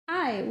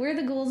Hi, we're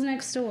the Ghouls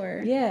Next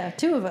Door. Yeah,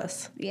 two of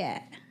us.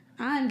 Yeah.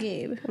 I'm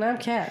Gabe. And I'm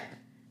Kat.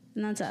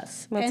 And that's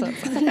us. That's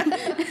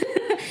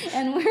us.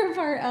 And we're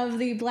part of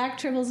the Black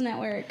Tribbles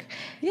Network.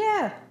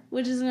 Yeah.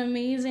 Which is an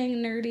amazing,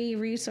 nerdy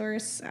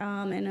resource,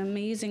 an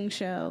amazing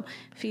show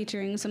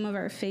featuring some of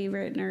our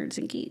favorite nerds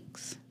and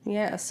geeks.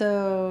 Yeah,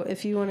 so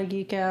if you want to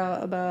geek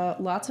out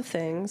about lots of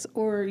things,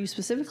 or you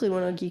specifically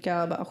want to geek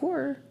out about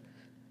horror,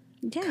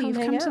 you've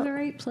come to the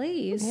right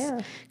place. Yeah.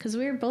 Because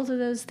we're both of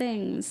those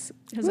things.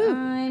 Because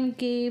I'm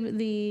Gabe,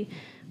 the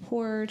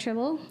horror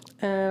tribble.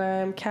 And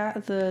I'm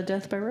Kat, the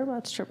Death by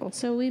Robots tribble.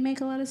 So we make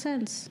a lot of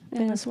sense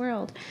in this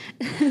world.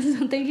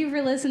 So thank you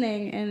for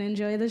listening and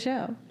enjoy the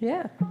show.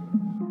 Yeah.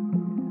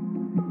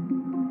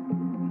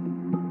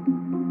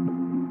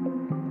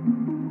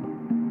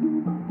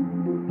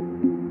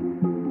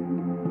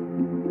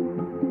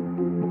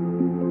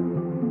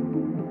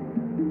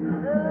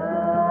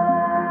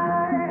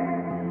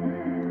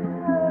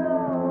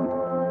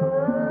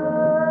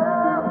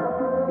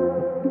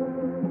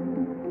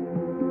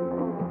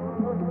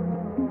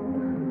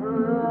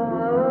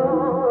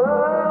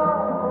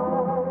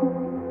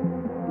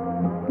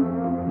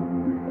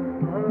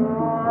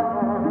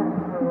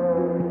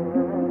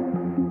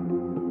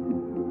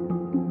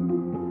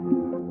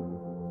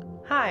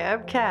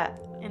 I'm Kat.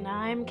 And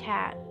I'm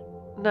Kat.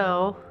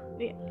 No.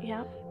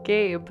 Yep.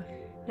 Gabe.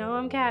 No,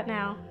 I'm Kat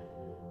now.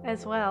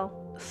 As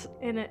well.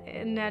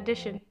 In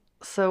addition.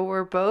 So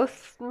we're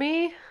both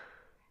me?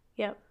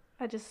 Yep.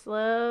 I just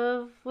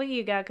love what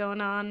you got going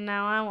on.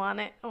 Now I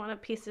want it. I want a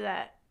piece of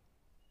that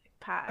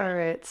pie.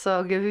 Alright, so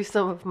I'll give you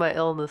some of my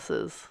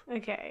illnesses.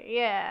 Okay,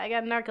 yeah. I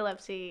got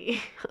narcolepsy.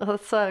 Oh,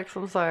 that sucks.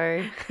 I'm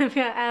sorry. I've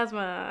got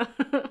asthma.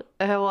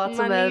 I have lots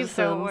of medicines. My knees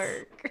don't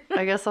work.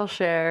 I guess I'll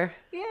share.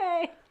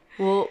 Yay.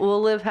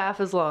 We'll live half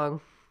as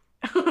long.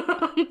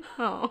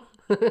 Oh.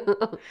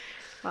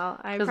 Well,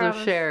 I promise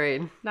of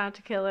sharing. Not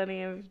to kill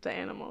any of the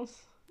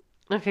animals.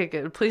 Okay,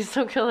 good. Please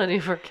don't kill any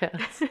of our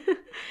cats.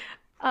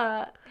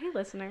 Hey,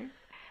 listener.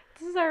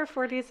 This is our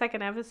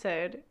 42nd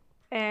episode.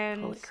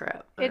 And holy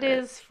crap. It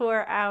is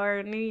for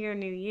our New Year,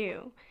 New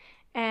You.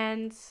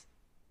 And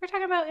we're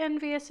talking about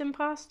envious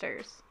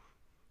imposters.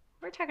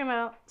 We're talking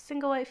about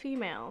single white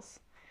females.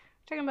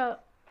 We're talking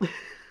about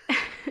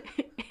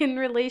in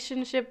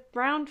relationship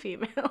brown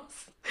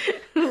females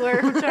who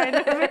are trying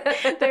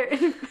to they're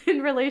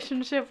in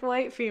relationship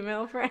white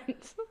female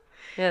friends.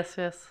 Yes.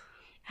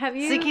 Have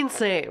you seeking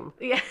same?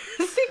 Yeah,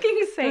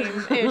 seeking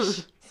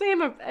same-ish,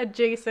 same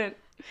adjacent,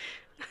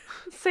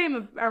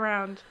 same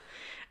around.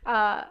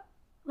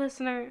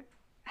 Listener,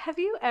 have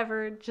you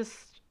ever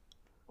just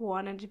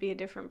wanted to be a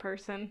different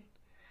person?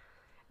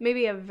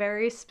 Maybe a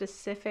very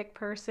specific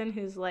person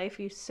whose life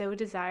you so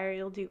desire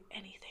you'll do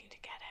anything to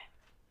get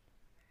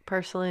it.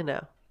 Personally,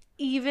 no.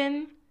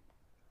 Even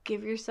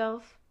give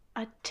yourself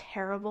a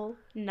terrible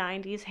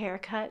 90s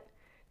haircut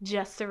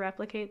just to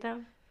replicate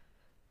them?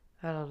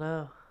 I don't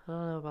know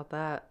about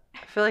that.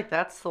 I feel like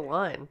that's the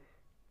line.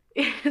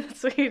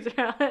 That's what you're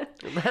doing.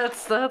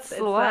 That's the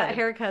line. That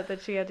haircut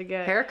that she had to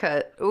get.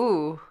 Haircut?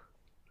 Ooh.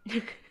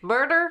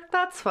 Murder?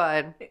 That's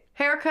fine.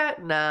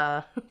 Haircut?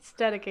 Nah. It's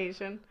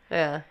dedication.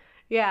 Yeah.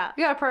 Yeah.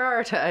 You gotta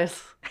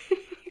prioritize.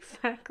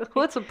 Exactly.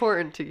 What's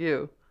important to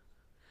you?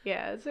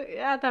 Yeah, so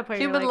at that point,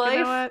 human you're like, life,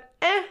 you know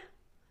what?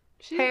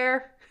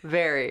 Hair,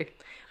 very.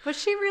 Was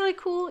she really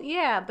cool?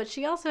 Yeah, but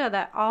she also had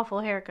that awful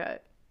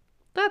haircut.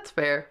 That's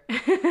fair.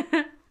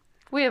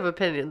 We have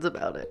opinions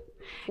about it.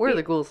 We're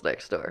the Ghouls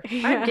Next Door.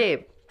 Yeah. I'm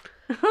Gabe.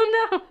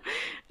 Oh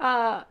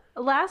no.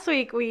 Last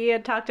week we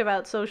had talked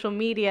about social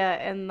media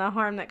and the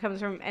harm that comes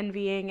from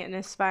envying and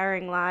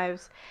aspiring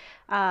lives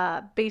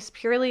based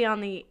purely on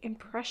the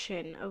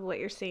impression of what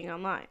you're seeing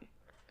online.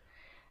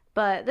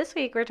 But this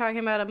week we're talking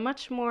about a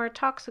much more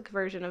toxic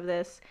version of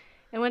this,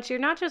 in which you're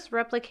not just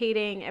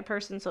replicating a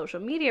person's social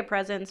media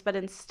presence, but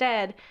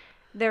instead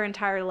their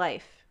entire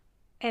life.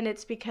 And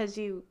it's because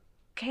you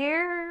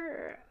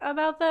care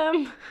about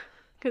them.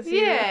 Because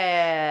you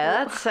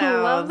that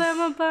sounds... love them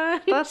a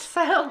bunch. That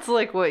sounds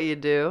like what you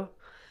do.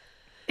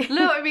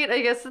 No, I mean,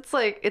 I guess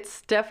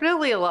it's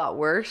definitely a lot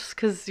worse,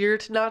 because you're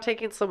not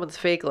taking someone's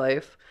fake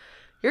life.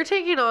 You're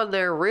taking on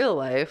their real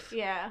life.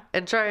 Yeah.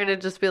 And trying to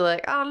just be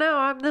like, oh no,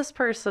 I'm this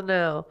person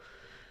now.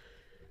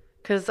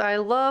 Because I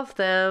love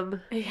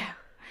them. Yeah.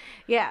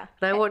 Yeah.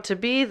 And I want to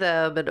be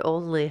them and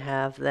only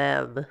have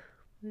them.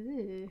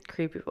 Ooh.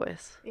 Creepy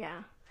voice.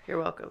 Yeah.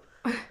 You're welcome.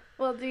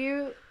 Well, do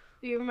you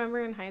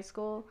remember in high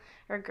school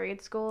or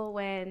grade school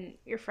when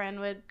your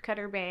friend would cut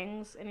her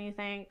bangs and you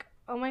think,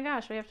 oh my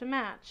gosh, we have to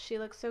match. She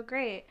looks so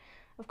great.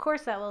 Of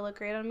course that will look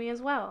great on me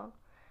as well.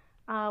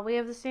 We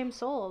have the same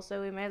soul,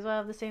 so we may as well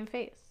have the same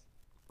face.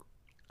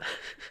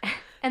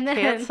 And then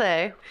can't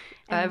say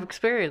I've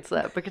experienced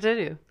that, but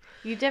continue.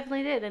 You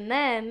definitely did. And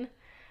then,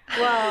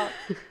 well,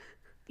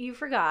 you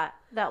forgot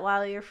that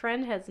while your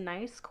friend has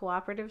nice,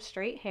 cooperative,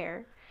 straight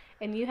hair,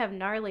 and you have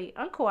gnarly,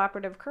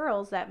 uncooperative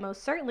curls that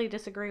most certainly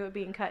disagree with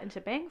being cut into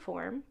bang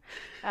form,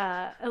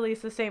 at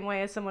least the same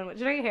way as someone with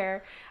straight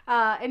hair,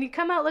 and you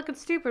come out looking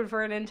stupid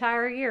for an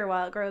entire year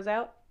while it grows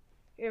out.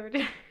 You ever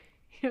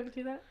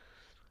do that?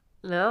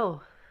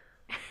 No.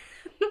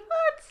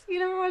 What? You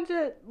never want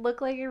to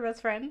look like your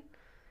best friend?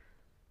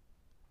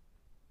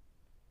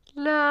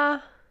 Nah.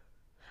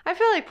 I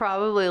feel like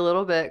probably a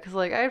little bit because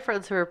like I had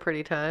friends who were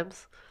pretty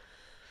times,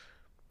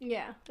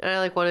 Yeah. and I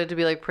like wanted to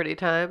be like pretty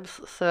times,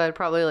 so I'd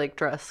probably like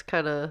dress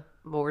kind of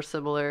more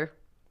similar.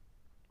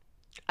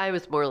 I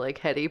was more like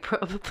heady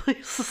probably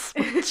as a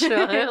small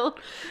child.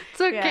 It's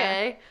Yeah.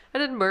 okay. I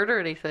didn't murder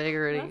anything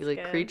or any That's like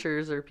good.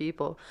 creatures or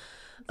people.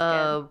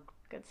 That's Um,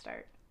 good. Good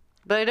start.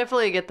 but I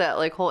definitely get that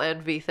like whole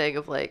envy thing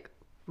of like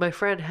my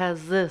friend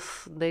has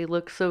this, they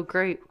look so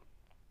great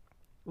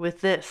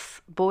with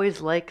this.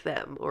 Boys like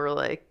them or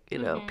like,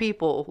 Mm-hmm.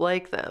 people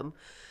like them.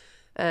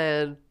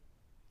 And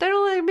they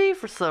don't like me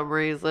for some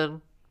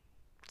reason.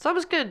 So I'm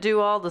just gonna do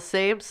all the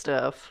same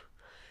stuff.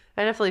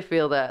 I definitely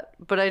feel that.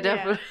 But I Yeah.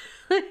 definitely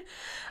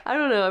I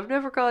don't know. I've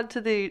never gone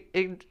to the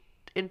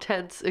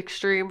intense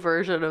extreme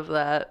version of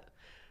that,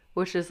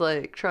 which is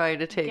like trying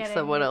to take Getting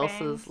someone your else's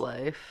bangs.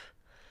 life.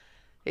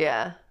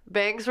 Yeah.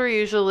 Bangs were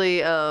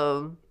usually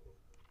as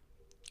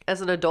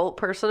an adult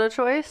person a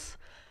choice,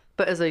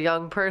 but as a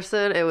young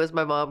person, it was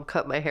my mom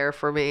cut my hair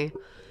for me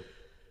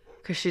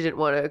because she didn't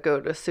want to go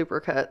to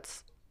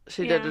Supercuts.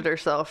 She did Yeah. it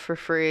herself for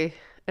free,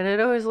 and it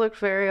always looked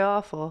very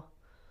awful.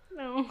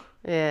 No.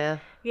 Yeah.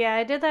 Yeah,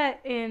 I did that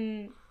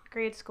in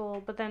grade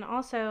school, but then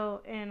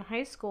also in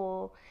high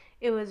school,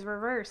 it was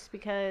reversed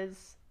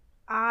because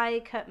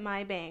I cut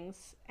my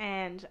bangs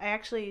and I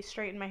actually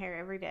straightened my hair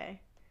every day,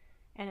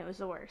 and it was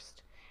the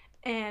worst.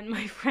 And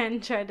my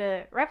friend tried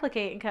to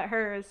replicate and cut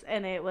hers,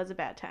 and it was a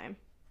bad time.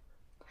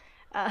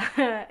 And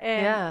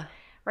Yeah.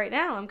 right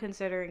now, I'm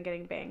considering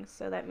getting bangs,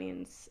 so that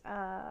means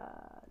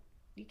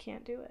you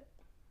can't do it.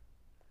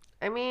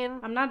 I mean,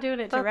 I'm not doing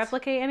it to that's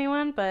replicate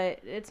anyone, but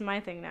it's my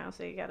thing now,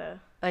 so you gotta.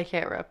 I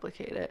can't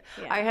replicate it.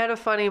 I Yeah. had a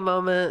funny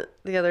moment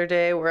the other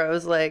day where I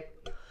was like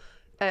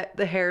at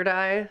the hair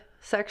dye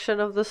section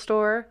of the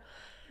store.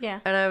 Yeah.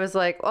 And I was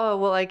like, oh,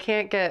 well, I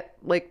can't get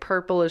like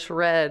purplish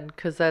red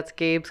because that's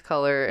Gabe's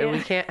color. And we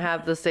Yeah. can't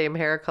have the same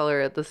hair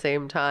color at the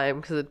same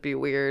time because it'd be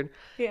weird.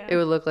 It Yeah.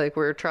 would look like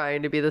we're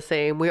trying to be the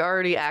same. We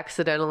already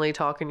accidentally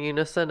talk in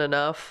unison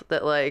enough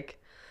that like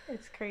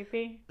It's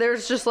creepy.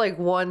 there's just like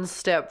one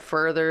step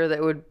further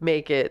that would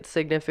make it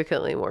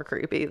significantly more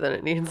creepy than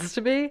it needs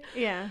to be.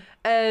 Yeah.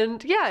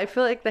 And yeah, I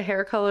feel like the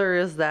hair color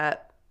is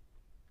that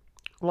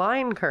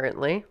line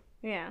currently,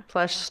 Yeah.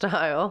 flesh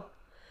style.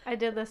 I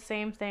did the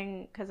same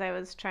thing because I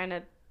was trying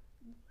to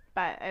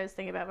buy, I was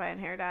thinking about buying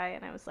hair dye,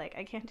 and I was like,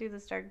 I can't do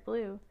this dark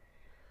blue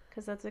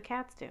because that's what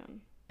cat's doing.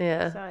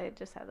 Yeah. So I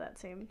just had that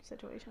same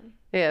situation.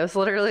 Yeah, it was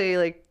literally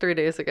like 3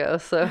 days ago,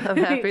 so I'm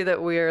happy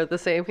that we are the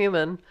same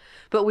human,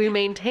 but we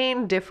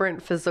maintain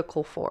different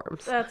physical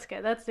forms. That's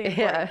good. That's the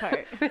Yeah, important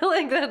part. I feel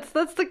like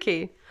that's the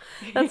key.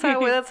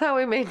 That's how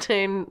we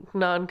maintain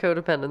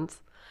non-codependence.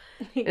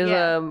 Is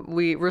Yeah.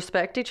 we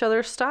respect each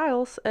other's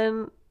styles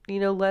and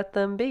let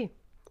them be.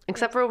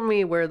 Except for when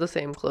we wear the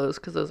same clothes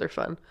because those are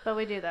fun. But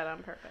we do that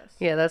on purpose.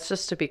 Yeah, that's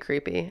just to be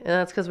creepy, and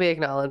that's because we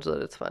acknowledge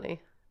that it's funny.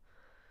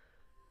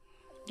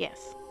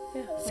 Yes.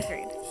 Yeah.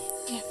 Agreed.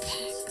 Yeah,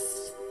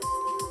 facts.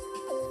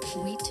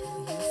 We tell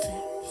you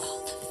facts. All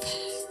the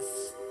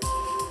facts.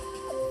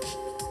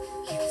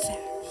 Yeah,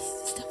 facts.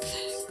 Still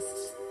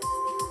facts.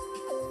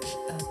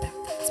 About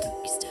that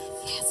spooky stuff.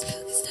 Yeah,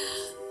 spooky stuff.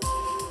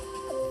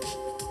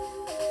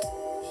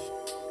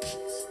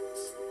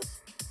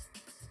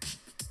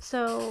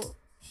 So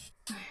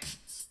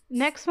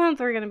next month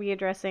we're going to be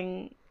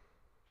addressing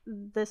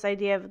this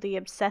idea of the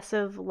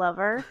obsessive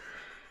lover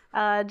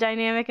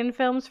dynamic in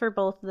films for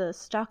both the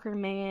stalker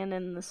man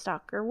and the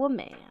stalker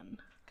woman.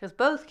 Because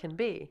both can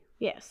be.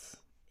 Yes,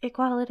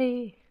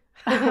 equality.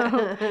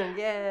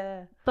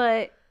 Yeah.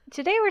 But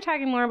today we're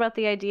talking more about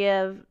the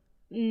idea of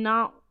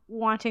not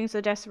wanting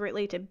so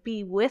desperately to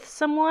be with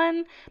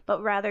someone,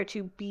 but rather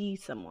to be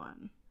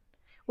someone.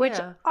 Which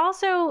Yeah.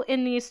 also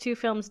in these two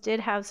films did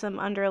have some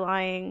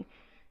underlying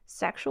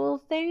sexual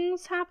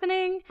things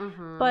happening,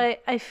 Mm-hmm.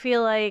 but I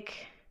feel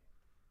like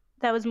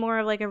that was more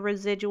of like a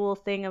residual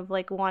thing of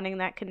like wanting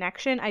that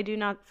connection. I do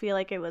not feel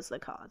like it was the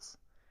cause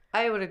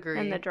I would agree.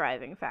 and the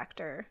driving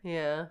factor.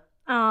 Yeah.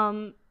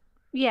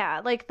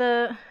 Yeah, like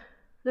the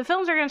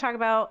films we're going to talk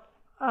about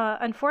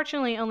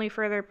unfortunately only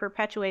further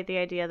perpetuate the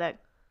idea that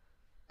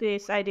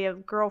this idea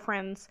of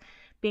girlfriends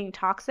being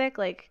toxic,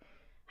 like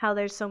how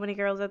there's so many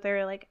girls out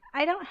there like,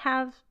 I don't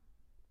have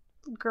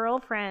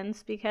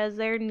girlfriends because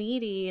they're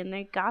needy and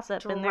they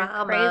gossip and they're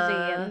crazy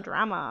Drama. and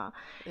drama.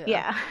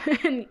 Yeah.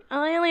 And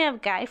I only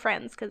have guy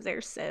friends because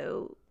they're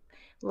so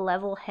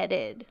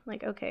level-headed.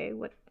 Like, okay,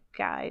 what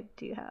guy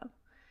do you have?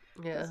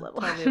 Yeah. That's Tell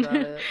level. me about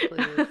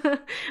it,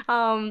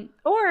 please.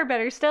 Or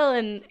better still,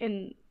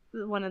 in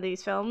one of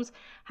these films,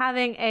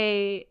 having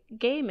a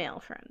gay male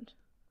friend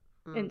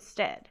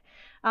instead.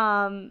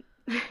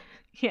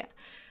 Yeah.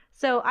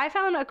 So I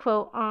found a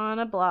quote on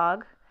a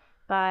blog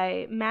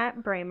by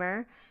Matt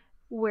Bramer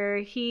where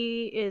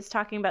he is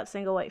talking about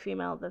single white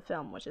female the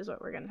film, which is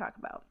what we're going to talk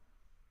about.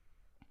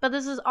 But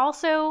this is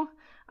also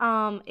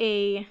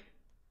a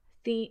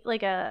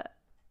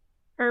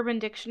Urban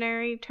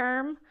Dictionary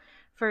term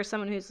for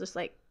someone who's just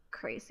like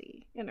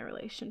crazy in a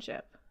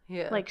relationship.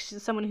 Yeah. Like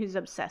someone who's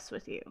obsessed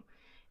with you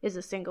is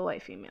a single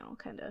white female,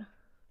 kind of.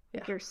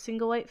 Like Yeah. you're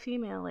single white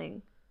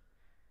femaling.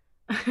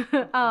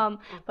 But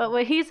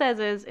what he says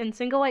is, in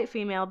single white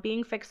female,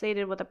 being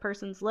fixated with a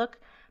person's look,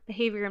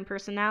 behavior, and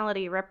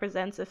personality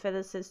represents a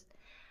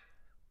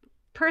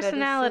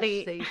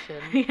personality.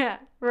 Fetishization. Yeah,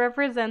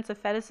 represents a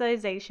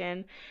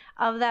fetishization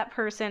of that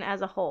person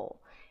as a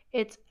whole.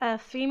 It's a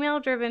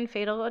female-driven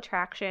fatal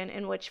attraction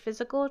in which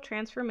physical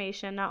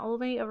transformation not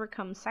only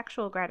overcomes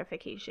sexual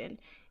gratification,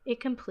 it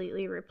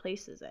completely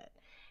replaces it.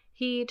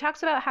 He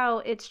talks about how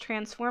it's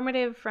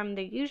transformative from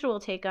the usual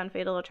take on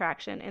fatal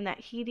attraction, and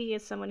that Heidi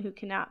is someone who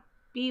cannot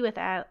be with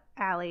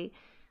Allie,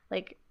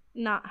 like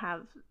not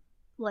have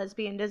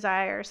lesbian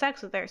desire or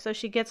sex with her, so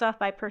she gets off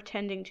by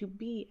pretending to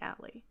be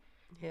Allie.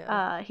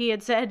 Yeah. He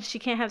had said she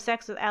can't have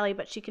sex with Allie,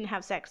 but she can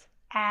have sex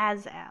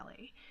as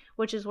Allie,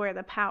 which is where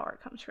the power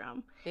comes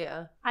from.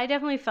 Yeah. I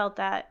definitely felt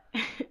that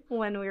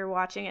when we were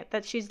watching it,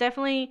 that she's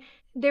definitely,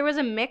 there was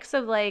a mix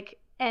of like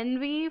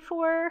envy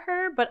for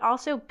her, but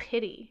also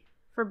pity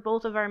for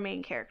both of our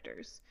main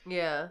characters.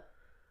 Yeah.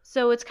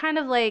 So it's kind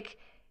of like,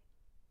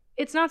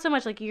 it's not so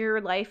much like your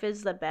life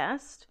is the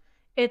best,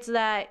 it's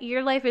that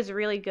your life is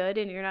really good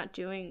and you're not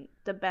doing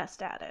the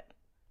best at it.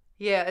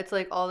 Yeah, it's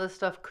like all this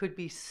stuff could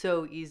be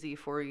so easy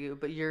for you,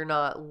 but you're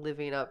not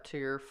living up to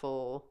your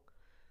full,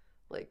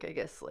 like, I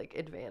guess, like,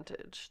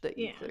 advantage that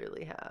you Yeah.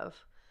 clearly have.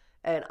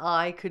 And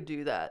I could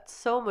do that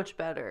so much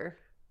better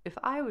if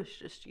I was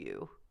just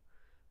you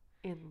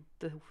in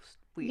the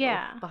wheel,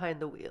 Yeah. behind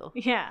the wheel.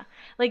 Yeah.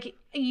 Like,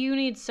 you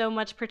need so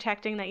much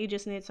protecting that you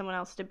just need someone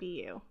else to be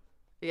you.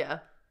 Yeah.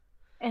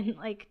 And,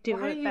 like, do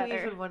Why it do you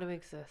better. even want to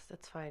exist?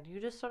 That's fine.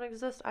 You just don't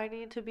exist. I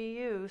need to be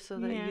you so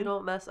that Yeah. you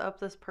don't mess up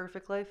this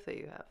perfect life that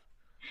you have.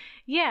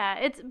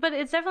 Yeah, but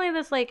it's definitely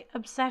this like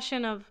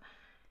obsession of,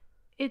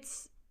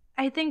 it's,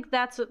 I think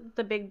that's what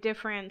the big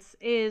difference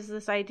is,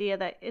 this idea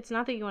that it's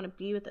not that you want to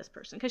be with this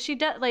person, because she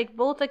does, like,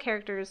 both the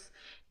characters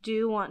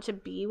do want to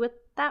be with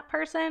that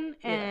person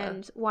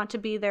and want to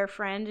be their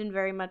friend, and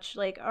very much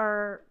like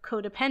are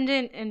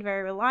codependent and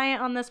very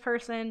reliant on this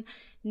person,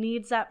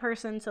 needs that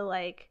person to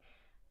like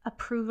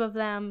approve of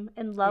them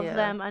and love Yeah.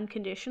 them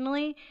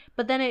unconditionally.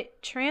 But then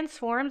it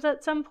transforms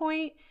at some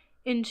point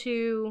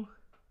into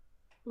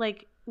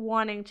like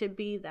wanting to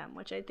be them,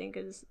 which I think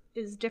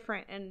is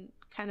different and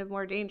kind of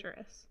more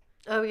dangerous.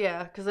 Oh,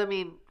 yeah. Because, I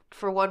mean,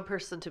 for one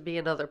person to be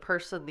another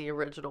person, the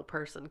original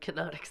person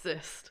cannot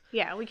exist.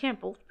 Yeah, we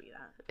can't both be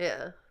that.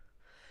 Yeah.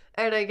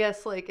 And I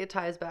guess, like, it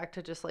ties back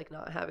to just, like,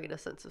 not having a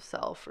sense of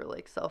self or,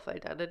 like,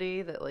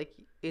 self-identity, that, like,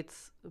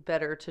 it's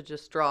better to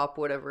just drop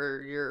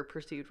whatever your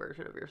perceived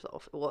version of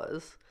yourself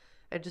was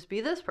and just be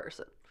this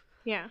person.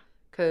 Yeah.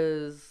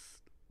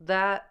 Because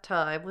that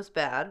time was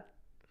bad,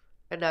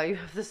 and now you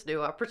have this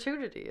new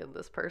opportunity in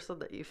this person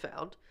that you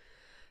found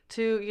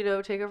to, you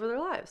know, take over their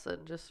lives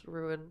and just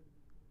ruin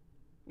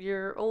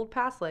your old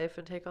past life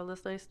and take on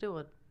this nice new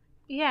one.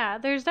 Yeah,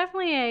 there's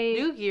definitely a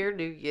New year,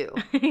 new you.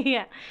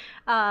 yeah.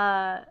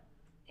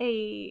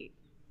 A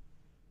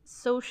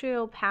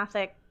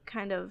sociopathic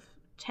kind of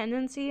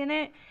tendency in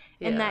it,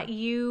 and Yeah. that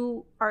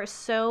you are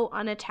so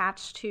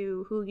unattached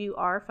to who you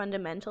are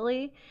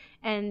fundamentally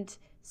and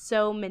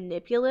so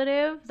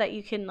manipulative that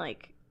you can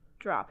like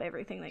drop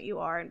everything that you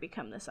are and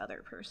become this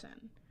other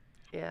person.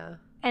 Yeah.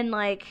 And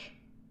like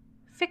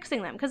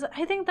fixing them, because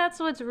I think that's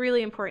what's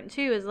really important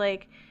too, is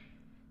like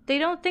they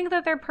don't think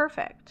that they're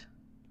perfect.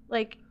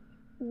 Like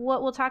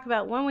what we'll talk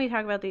about when we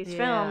talk about these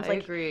films, I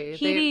like agree.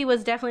 Heidi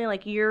was definitely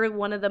like, you're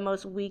one of the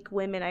most weak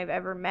women I've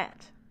ever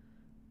met,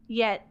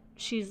 yet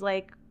she's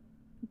like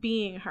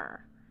being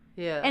her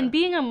Yeah. and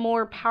being a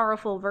more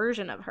powerful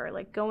version of her,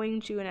 like going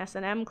to an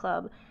S&M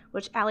club,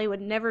 which Allie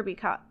would never be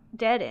caught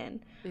dead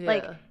in.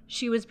 Like Yeah.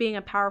 she was being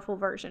a powerful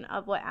version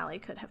of what Allie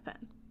could have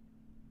been.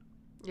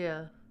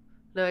 Yeah.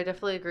 No, I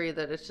definitely agree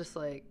that it's just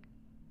like,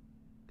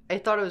 I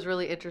thought it was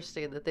really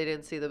interesting that they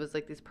didn't see them as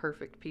like these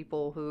perfect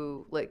people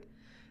who like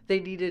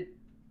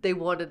they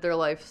wanted their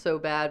life so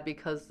bad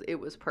because it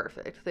was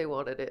perfect. They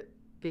wanted it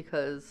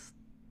because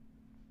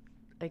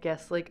I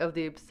guess like of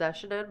the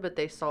obsession end, but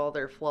they saw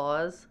their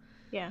flaws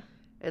Yeah.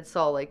 and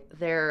saw like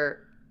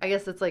I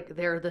guess it's like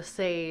they're the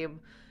same,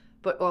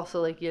 but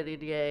also like yin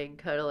and yang,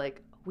 kind of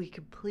like we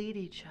complete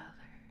each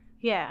other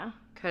Yeah.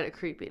 kind of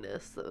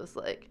creepiness. That was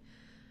like,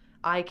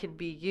 I can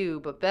be you,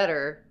 but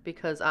better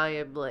because I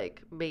am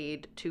like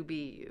made to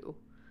be you.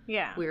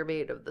 Yeah. We're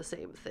made of the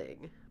same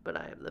thing, but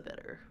I am the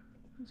better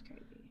That's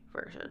crazy.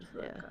 version.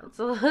 Yeah,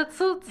 Loco.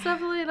 it's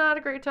definitely not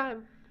a great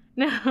time.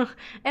 No.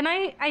 And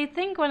I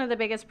think one of the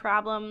biggest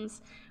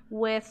problems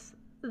with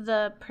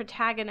the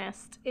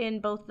protagonist in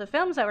both the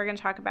films that we're going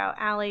to talk about,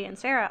 Allie and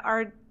Sarah,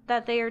 are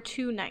that they are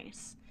too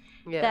nice.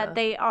 Yeah, That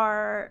they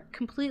are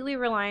completely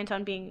reliant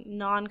on being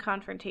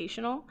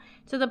non-confrontational,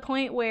 to the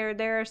point where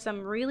there are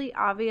some really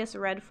obvious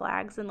red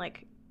flags and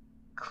like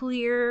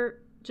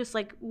clear just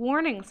like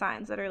warning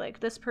signs that are like,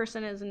 this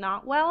person is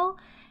not well,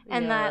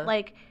 and Yeah. that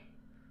like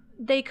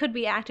they could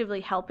be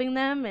actively helping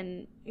them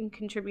and in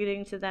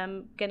contributing to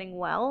them getting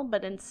well,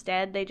 but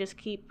instead they just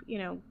keep,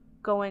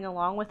 going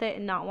along with it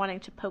and not wanting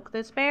to poke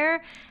this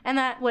bear, and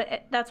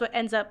that's what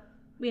ends up,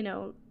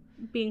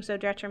 being so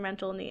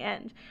detrimental in the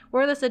end.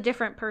 Were this a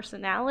different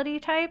personality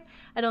type,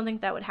 I don't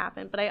think that would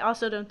happen, but I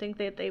also don't think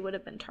that they would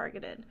have been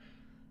targeted.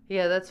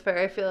 Yeah, that's fair.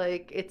 I feel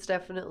like it's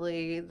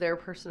definitely their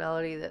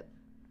personality that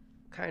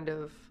kind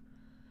of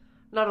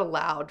not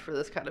allowed for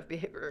this kind of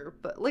behavior,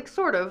 but like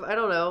sort of, I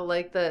don't know,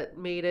 like that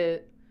made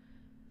it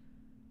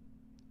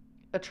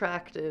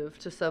attractive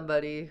to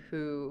somebody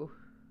who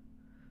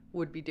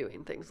would be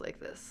doing things like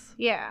this.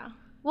 Yeah.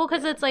 Well,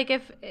 because it's like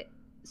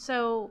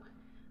so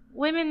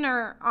women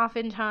are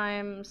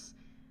oftentimes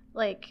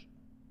like,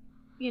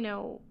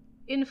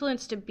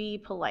 influenced to be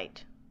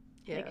polite.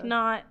 Yeah. Like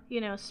not,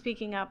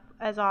 speaking up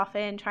as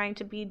often, trying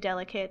to be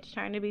delicate,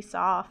 trying to be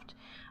soft.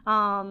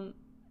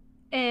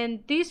 And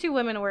these two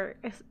women were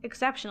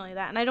exceptionally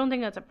that. And I don't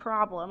think that's a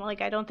problem.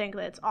 Like, I don't think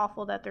that it's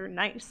awful that they're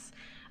nice.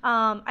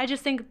 I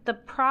just think the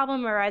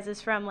problem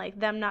arises from, like,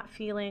 them not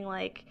feeling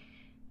like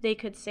they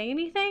could say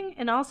anything,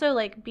 and also,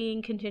 like,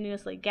 being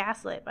continuously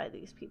gaslit by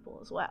these people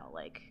as well.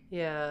 Like,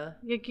 Yeah.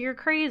 you're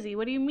crazy.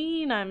 What do you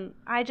mean?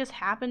 I just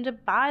happened to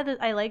buy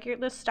I like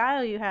the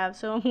style you have,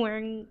 so I'm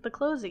wearing the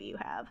clothes that you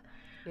have.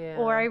 Yeah.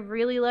 Or I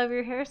really love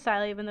your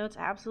hairstyle, even though it's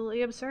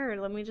absolutely absurd.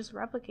 Let me just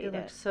replicate It it.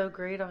 looks so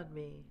great on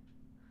me.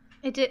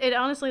 It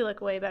honestly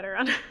looked way better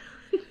on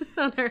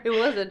on her. It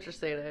was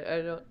interesting. I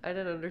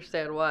didn't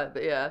understand why,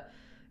 but yeah,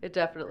 it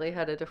definitely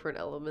had a different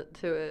element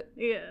to it.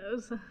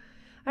 Yes.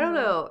 I don't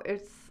know.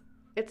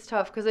 It's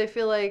tough because I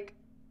feel like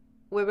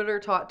women are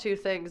taught two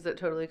things that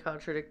totally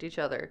contradict each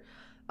other.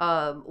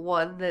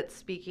 One, that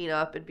speaking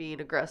up and being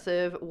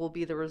aggressive will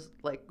be the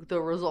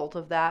result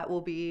of that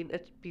will be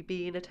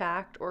being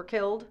attacked or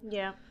killed.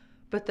 Yeah.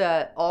 But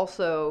that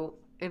also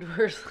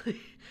inversely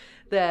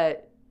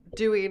that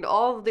doing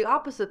all of the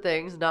opposite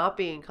things, not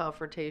being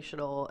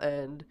confrontational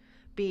and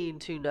being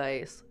too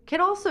nice,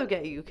 can also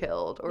get you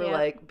killed or Yeah.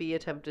 like be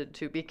attempted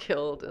to be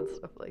killed and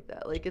stuff like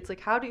that. Like it's like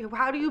how do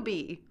you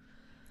be?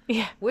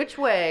 Yeah. Which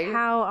way?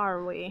 How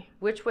are we?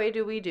 Which way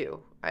do we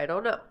do? I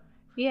don't know.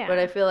 Yeah. But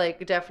I feel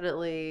like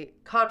definitely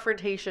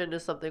confrontation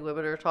is something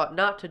women are taught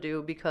not to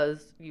do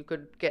because you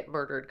could get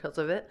murdered because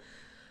of it.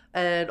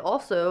 And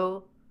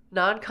also,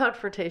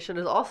 non-confrontation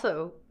is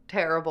also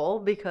terrible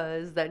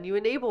because then you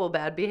enable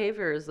bad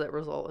behaviors that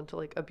result into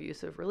like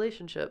abusive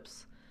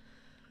relationships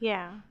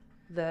Yeah.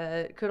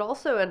 that could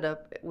also end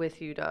up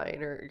with you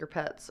dying or your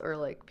pets or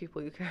like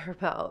people you care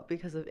about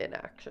because of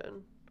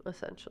inaction,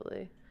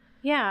 essentially.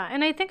 Yeah,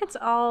 and I think it's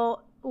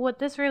all what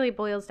this really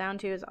boils down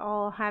to is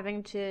all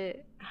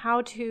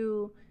how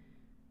to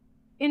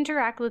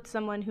interact with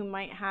someone who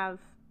might have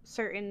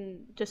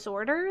certain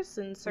disorders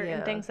and certain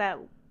Yeah. things that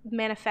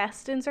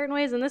manifest in certain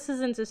ways. And this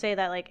isn't to say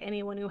that like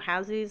anyone who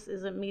has these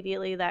is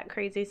immediately that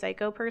crazy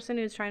psycho person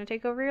who's trying to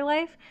take over your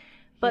life,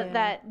 but Yeah.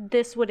 that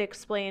this would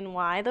explain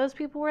why those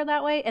people were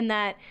that way, and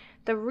that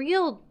the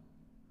real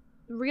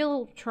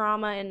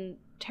trauma and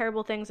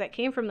terrible things that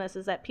came from this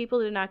is that people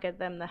did not get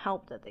them the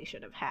help that they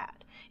should have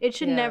had. It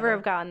should never Yeah.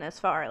 have gotten this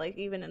far, like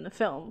even in the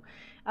film.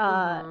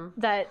 Mhm.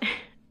 That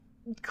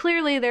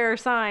clearly there are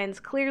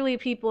signs, clearly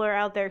people are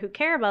out there who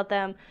care about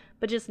them,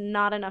 but just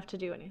not enough to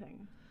do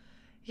anything.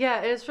 Yeah,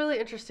 and it's really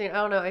interesting. I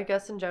don't know, I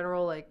guess in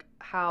general, like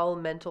how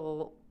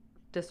mental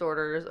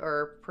disorders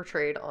are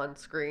portrayed on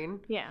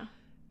screen Yeah.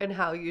 and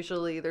how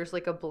usually there's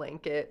like a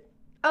blanket,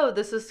 oh,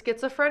 this is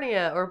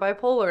schizophrenia or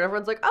bipolar, and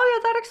everyone's like, oh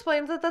yeah, that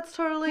explains it. That's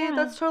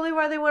totally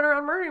why they went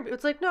around murdering people.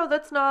 It's like, no,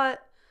 that's not.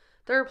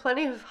 There are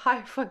plenty of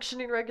high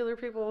functioning regular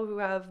people who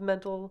have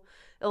mental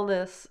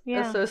illness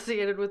Yeah.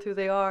 associated with who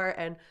they are,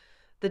 and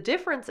the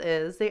difference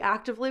is they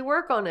actively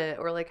work on it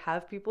or like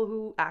have people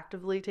who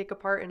actively take a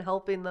part in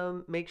helping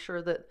them make sure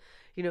that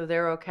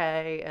they're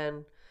okay,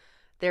 and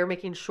they're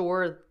making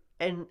sure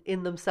and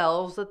in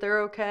themselves that they're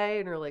okay,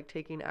 and are like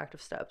taking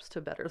active steps to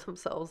better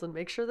themselves and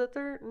make sure that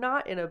they're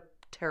not in a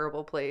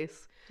terrible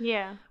place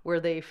Yeah. where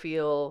they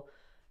feel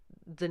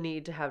the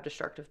need to have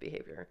destructive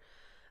behavior.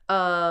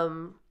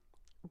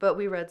 But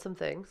we read some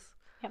things.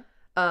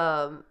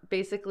 Yep.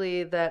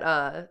 Basically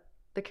that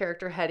the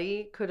character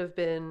Hetty could have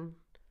been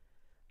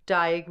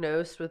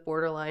diagnosed with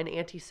borderline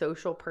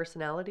antisocial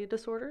personality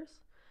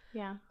disorders.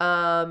 Yeah.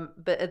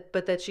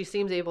 But that she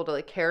seems able to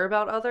like care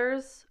about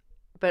others,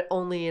 but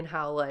only in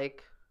how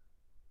like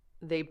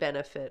they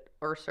benefit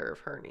or serve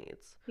her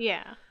needs.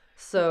 Yeah.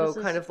 So This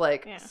is- kind of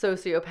like yeah.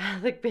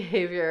 sociopathic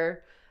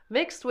behavior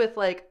mixed with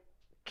like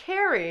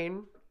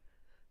caring,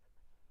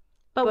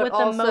 But with the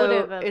also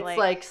motive of it's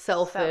like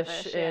selfish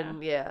selfish,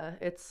 and yeah,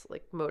 it's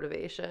like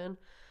motivation.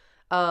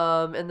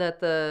 And that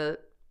the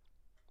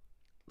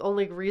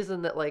only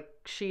reason that like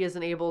she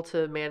isn't able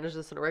to manage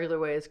this in a regular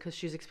way is because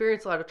she's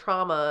experienced a lot of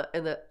trauma,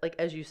 and that like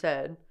as you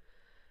said,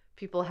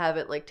 people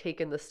haven't like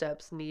taken the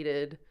steps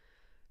needed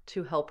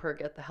to help her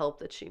get the help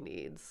that she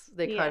needs.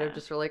 They kind of Yeah.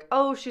 just are like,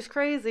 oh, she's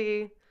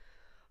crazy,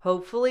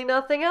 hopefully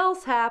nothing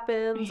else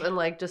happens, and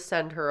like just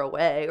send her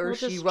away, or We'll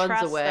she just runs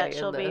trust away that in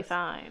she'll be this.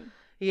 fine.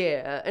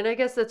 Yeah, and I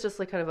guess that's just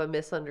like kind of a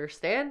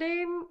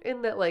misunderstanding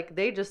in that like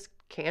they just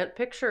can't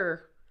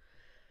picture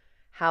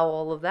how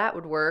all of that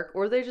would work,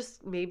 or they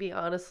just maybe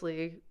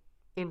honestly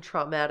in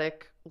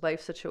traumatic life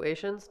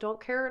situations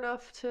don't care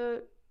enough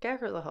to get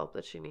her the help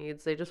that she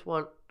needs. They just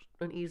want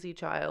an easy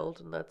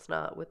child, and that's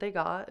not what they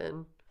got,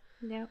 and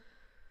Yep.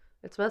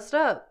 it's messed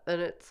up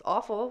and it's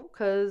awful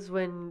because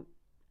when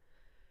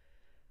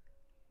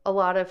a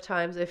lot of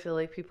times I feel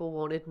like people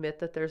won't admit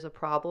that there's a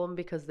problem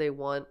because they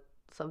want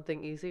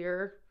something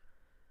easier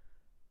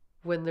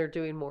when they're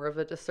doing more of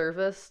a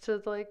disservice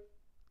to like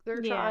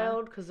their Yeah.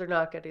 child because they're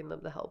not getting them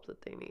the help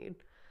that they need.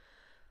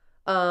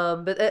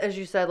 But as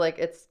you said, like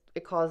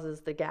it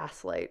causes the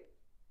gaslight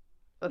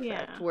effect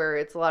Yeah. where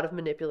it's a lot of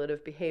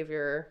manipulative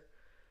behavior,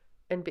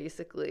 and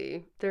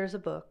basically there's a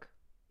book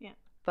Yeah.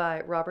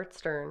 by Robert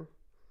Stern.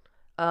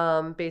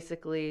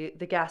 Basically,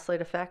 the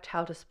gaslight effect: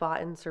 how to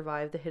spot and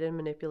survive the hidden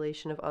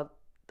manipulation of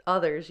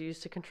others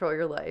used to control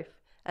your life.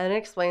 And it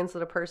explains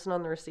that a person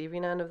on the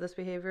receiving end of this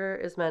behavior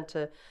is meant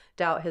to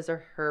doubt his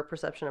or her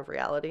perception of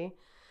reality,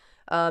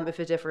 if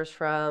it differs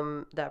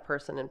from that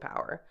person in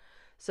power.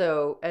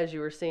 So, as you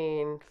were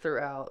seeing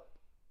throughout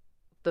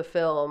the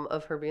film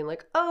of her being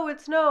like, oh,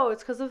 it's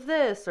because of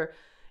this, or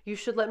you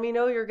should let me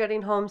know you're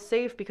getting home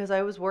safe because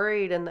I was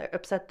worried and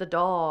upset the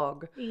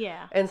dog,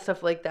 Yeah. and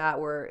stuff like that,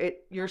 where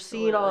you're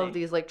seeing all of Absolutely.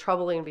 these like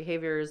troubling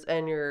behaviors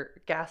and you're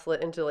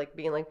gaslit into like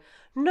being like,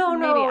 no,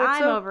 Maybe no,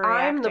 I'm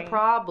I'm the overreacting.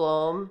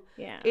 problem.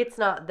 Yeah. It's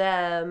not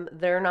them.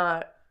 They're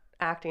not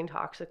acting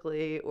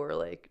toxically or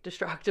like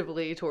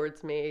destructively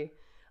towards me.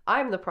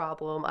 I'm the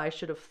problem. I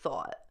should have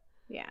thought,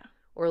 Yeah.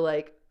 or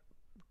like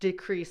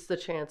decrease the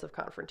chance of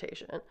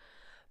confrontation.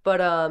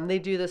 But they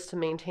do this to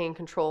maintain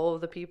control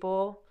of the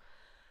people,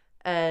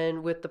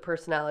 and with the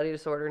personality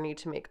disorder need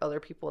to make other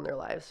people in their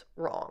lives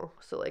wrong,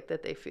 so like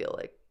that they feel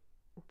like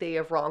they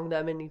have wronged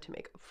them and need to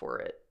make up for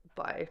it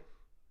by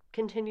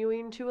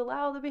continuing to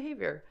allow the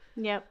behavior,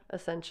 Yep.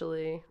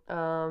 essentially.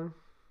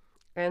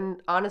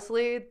 And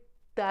honestly,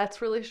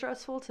 that's really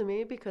stressful to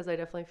me because I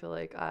definitely feel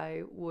like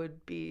I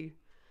would be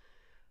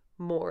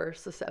more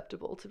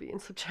susceptible to being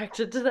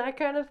subjected to that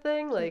kind of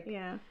thing, like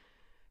Yeah.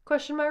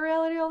 question my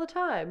reality all the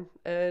time,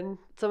 and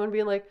someone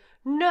being like,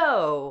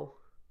 no,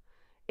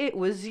 it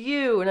was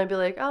you, and I'd be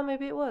like, oh,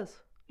 maybe it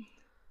was.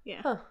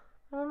 Yeah. Huh,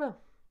 I don't know,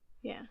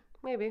 Yeah.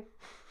 maybe.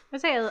 I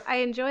say I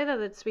enjoy that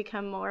it's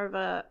become more of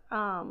a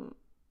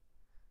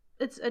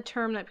it's a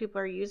term that people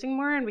are using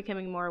more and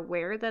becoming more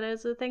aware that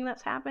is a thing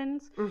that's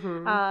happened.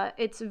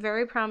 It's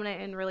very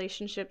prominent in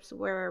relationships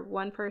where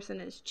one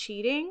person is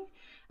cheating,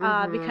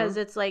 because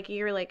it's like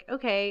you're like,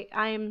 okay,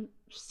 I'm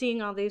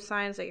seeing all these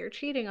signs that you're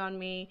cheating on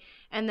me,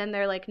 and then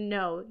they're like,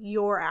 no,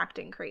 you're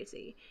acting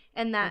crazy,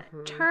 and that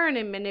turn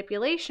in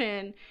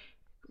manipulation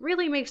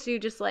really makes you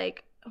just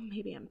like, oh,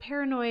 maybe I'm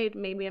paranoid,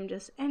 maybe I'm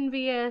just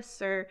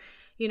envious, or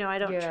I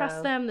don't trust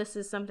Yeah. them. This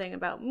is something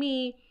about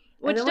me,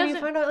 And which then when you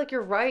doesn't. find out like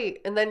you're right,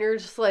 and then you're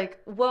just like,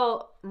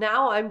 well,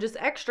 now I'm just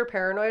extra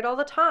paranoid all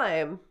the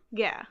time.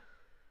 Yeah.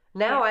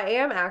 Now Yeah. I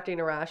am acting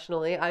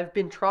irrationally. I've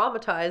been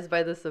traumatized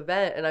by this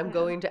event, and I'm Yeah.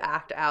 going to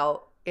act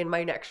out in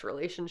my next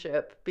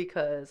relationship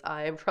because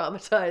I am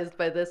traumatized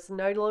by this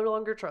and I no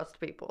longer trust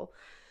people.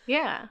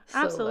 Yeah, So,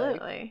 like,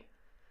 absolutely.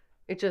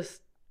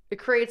 it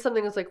creates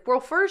something that's like, well,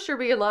 first you're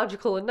being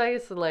logical and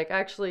nice and like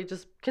actually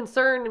just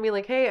concerned and be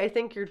like, hey, I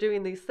think you're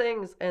doing these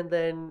things, and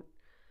then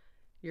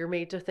you're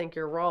made to think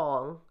you're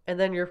wrong, and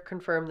then you're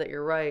confirmed that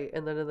you're right,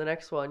 and then in the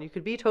next one you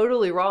could be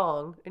totally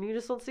wrong, and you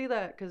just don't see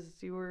that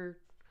because you were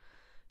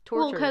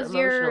Well, tortured because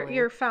emotionally.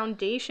 your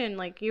foundation,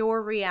 like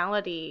your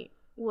reality,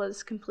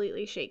 was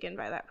completely shaken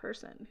by that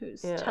person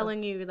who's Yeah.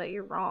 telling you that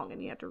you're wrong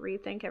and you have to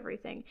rethink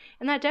everything.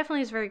 And that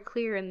definitely is very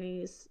clear in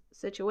these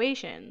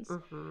situations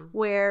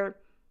where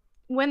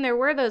when there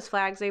were those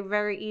flags, they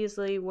very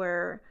easily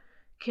were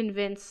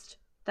convinced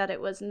that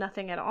it was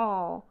nothing at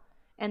all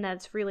and that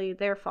it's really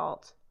their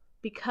fault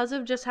because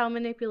of just how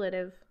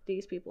manipulative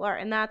these people are.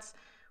 And that's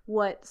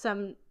what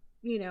some,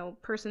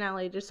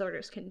 personality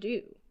disorders can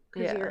do,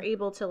 because Yeah. you're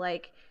able to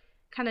like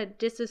kind of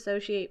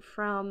disassociate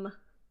from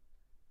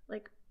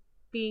like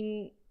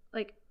being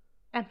like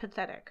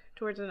empathetic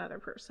towards another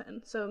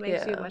person. So it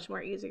makes you Yeah. much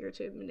more easier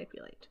to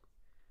manipulate.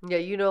 Yeah,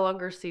 you no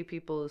longer see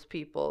people as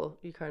people.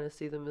 You kind of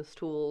see them as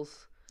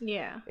tools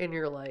Yeah. in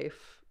your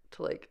life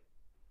to like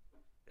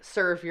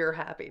serve your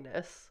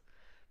happiness.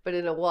 But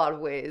in a lot of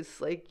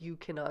ways, like you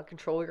cannot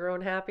control your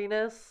own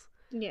happiness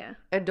Yeah.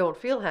 and don't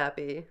feel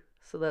happy.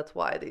 So that's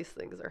why these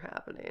things are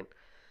happening.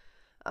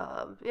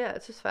 Yeah,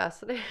 it's just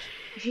fascinating.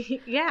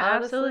 Yeah,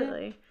 Honestly.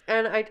 absolutely.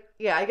 And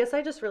I guess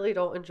I just really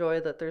don't enjoy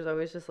that there's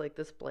always just like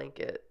this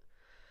blanket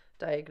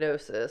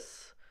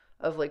diagnosis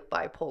of like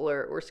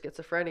bipolar or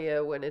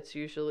schizophrenia when it's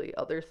usually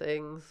other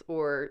things,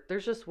 or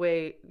there's just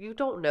you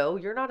don't know.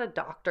 You're not a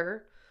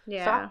doctor.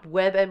 Yeah. Stop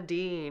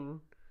WebMDing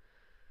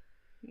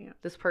Yeah.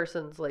 this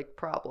person's like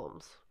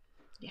problems.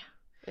 Yeah.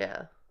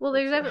 Yeah. Well,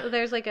 That's-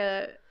 there's like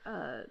a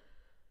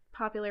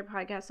popular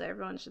podcast that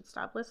everyone should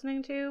stop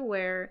listening to,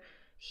 where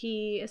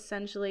he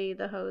essentially,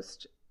 the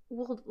host,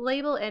 will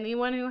label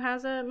anyone who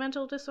has a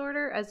mental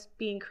disorder as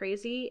being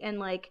crazy, and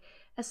like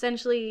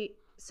essentially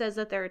says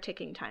that they're a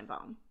ticking time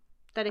bomb.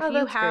 That if Oh, you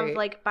that's have great.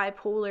 like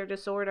bipolar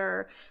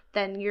disorder,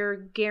 then you're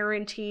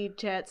guaranteed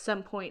to at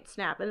some point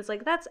snap. And it's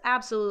like, that's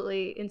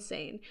absolutely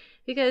insane,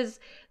 because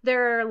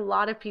there are a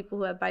lot of people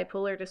who have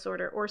bipolar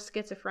disorder or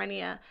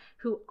schizophrenia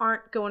who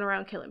aren't going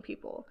around killing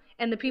people.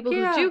 And the people who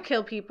Yeah. do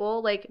kill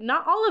people, like,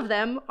 not all of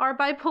them are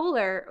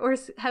bipolar or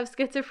have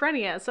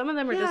schizophrenia. Some of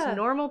them are just Yeah.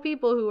 normal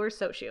people who are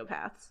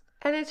sociopaths.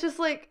 And it's just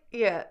like,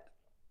 yeah,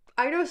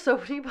 I know so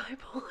many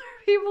bipolar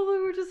people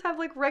who just have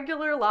like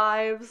regular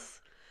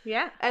lives.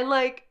 Yeah. And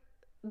like,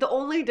 the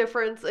only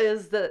difference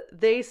is that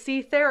they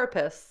see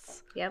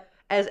therapists, Yep.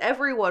 as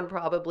everyone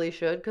probably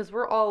should, because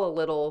we're all a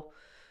little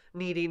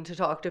needing to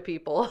talk to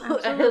people. And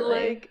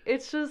Absolutely. like,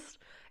 it's just,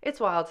 it's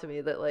wild to me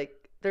that like,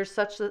 there's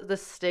such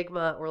this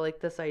stigma or like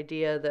this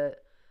idea that,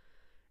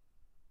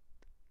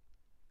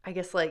 I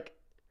guess like,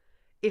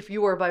 if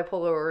you are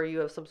bipolar or you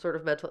have some sort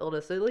of mental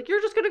illness, like,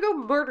 you're just gonna go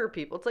murder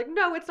people. It's like,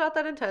 no, it's not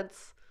that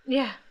intense.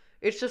 Yeah.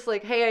 It's just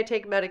like, hey, I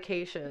take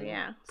medication.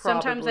 Yeah.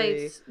 Sometimes I probably.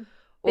 binge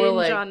Or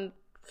like, on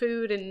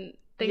food and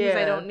things I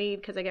Yeah. don't need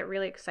because I get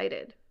really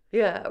excited.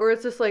 yeah, or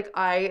it's just like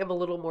I am a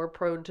little more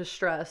prone to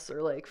stress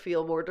or like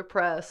feel more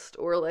depressed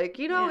or like,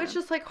 Yeah. it's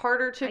just like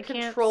harder to I can't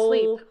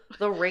control sleep.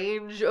 the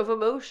range of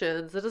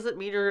emotions. It doesn't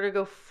mean you're gonna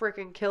go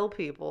freaking kill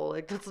people.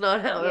 Like, that's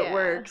not how it Yeah.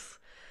 works.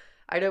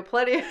 I know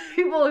plenty of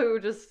people who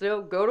just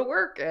go to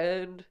work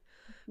and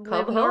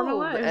come Live normal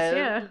home lives, and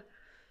yeah.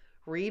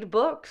 read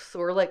books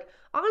or like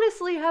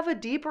honestly have a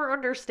deeper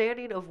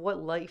understanding of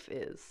what life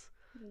is.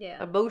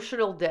 Yeah.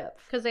 Emotional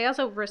depth. Because they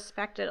also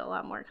respect it a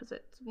lot more because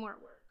it's more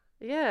work.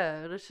 Yeah,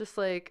 and it's just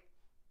like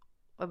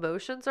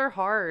emotions are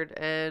hard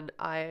and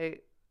I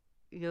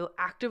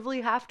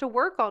actively have to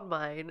work on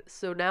mine.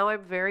 So now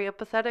I'm very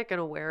empathetic and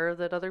aware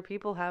that other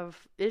people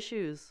have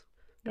issues.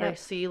 And I Yep.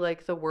 see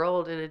like the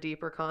world in a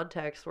deeper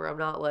context where I'm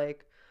not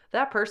like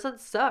that person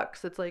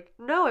sucks. It's like,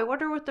 no, I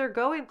wonder what they're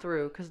going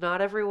through because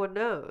not everyone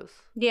knows.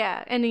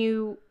 Yeah, and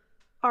you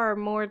are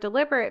more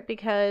deliberate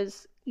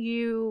because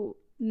you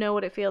know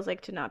what it feels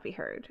like to not be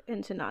heard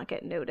and to not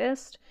get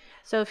noticed.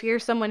 So if you're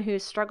someone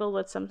who's struggled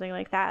with something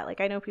like that, like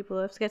I know people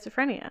who have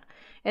schizophrenia,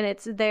 and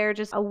it's they're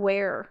just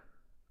aware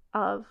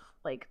of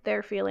like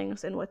their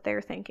feelings and what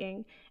they're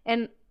thinking.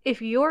 And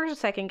if you're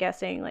second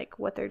guessing like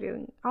what they're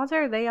doing, odds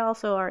are they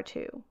also are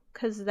too,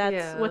 because that's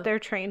Yeah. what they're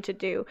trained to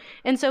do.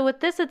 And so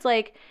with this, it's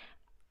like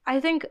I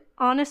think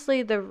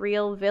honestly the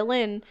real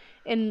villain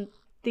in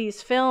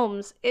these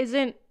films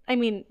isn't, I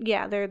mean,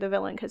 yeah, they're the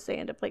villain because they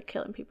end up like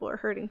killing people or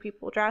hurting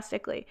people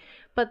drastically,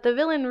 but the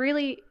villain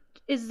really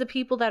is the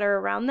people that are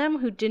around them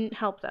who didn't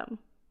help them,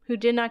 who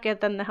did not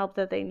get them the help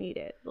that they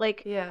needed.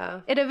 Like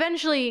Yeah. it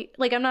eventually,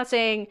 like, I'm not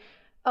saying,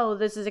 oh,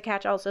 this is a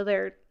catch all, so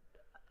they're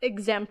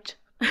exempt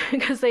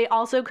because they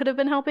also could have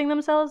been helping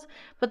themselves,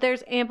 but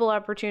there's ample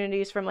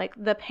opportunities from like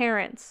the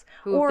parents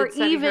Who've or been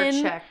sending her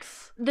even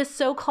checks. the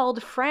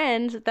so-called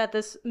friend that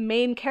this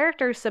main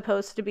character is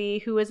supposed to be,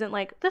 who isn't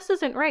like, this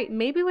isn't right,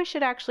 maybe we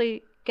should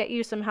actually get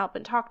you some help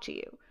and talk to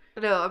you.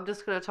 No, I'm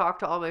just gonna talk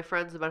to all my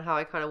friends about how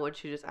I kind of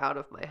want you just out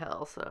of my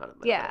house and out of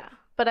my Yeah, life.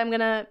 but I'm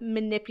gonna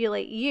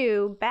manipulate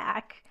you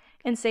back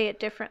and say it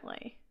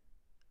differently.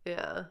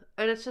 Yeah.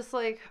 And it's just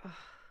like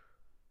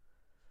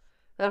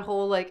that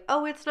whole like,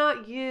 oh, it's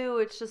not you,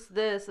 it's just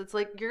this. It's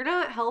like you're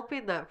not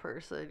helping that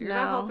person. You're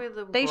not helping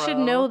them They should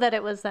grow. know that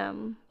it was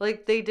them.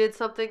 Like they did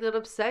something that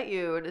upset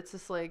you and it's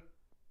just like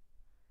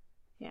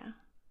Yeah.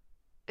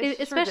 it's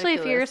just Especially if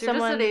you're ridiculous. You're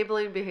someone- just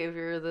enabling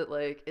behavior that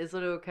like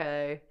isn't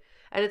okay.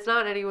 And it's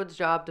not anyone's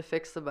job to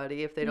fix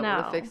somebody if they don't want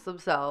No. to fix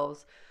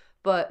themselves.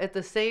 But at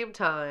the same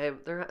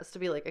time, there has to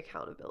be like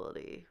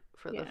accountability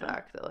for the Yeah.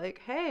 fact that like,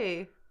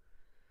 hey,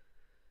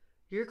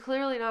 you're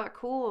clearly not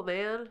cool,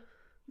 man.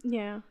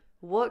 Yeah.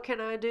 What can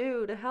I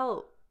do to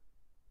help?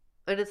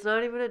 And it's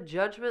not even a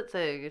judgment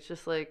thing. It's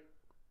just like,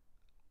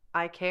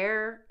 I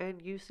care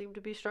and you seem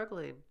to be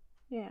struggling.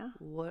 Yeah.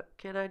 What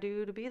can I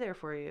do to be there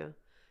for you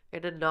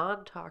in a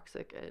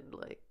non-toxic and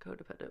like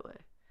codependent way?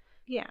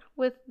 Yeah.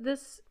 With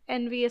this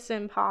envious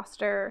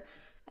imposter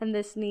and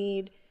this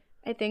need,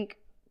 I think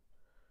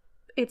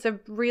it's a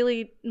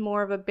really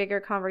more of a bigger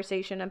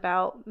conversation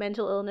about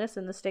mental illness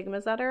and the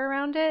stigmas that are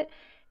around it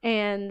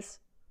and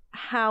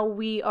how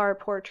we are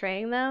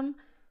portraying them,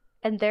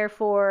 and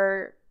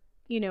therefore,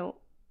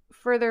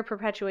 further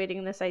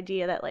perpetuating this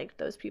idea that like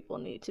those people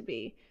need to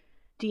be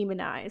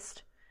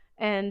demonized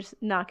and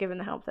not given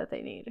the help that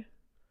they need.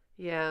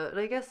 Yeah, and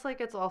I guess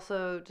like it's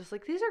also just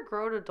like these are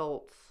grown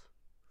adults.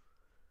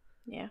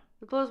 Yeah.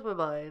 It blows my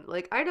mind.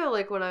 Like I know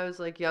like when I was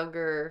like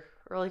younger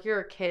or like you're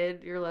a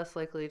kid, you're less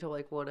likely to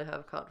like want to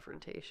have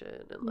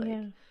confrontation and like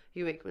Yeah.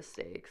 you make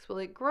mistakes. But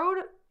like grown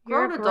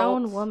You're a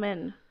grown adults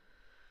woman.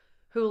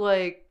 who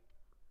like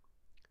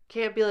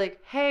can't be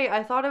like, "Hey,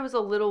 I thought it was a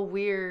little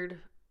weird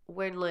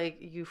when like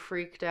you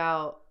freaked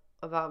out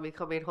about me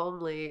coming home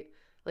late.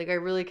 Like I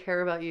really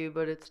care about you,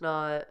 but it's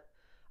not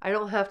I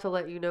don't have to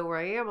let you know where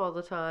I am all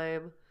the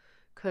time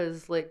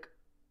cuz like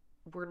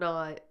we're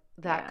not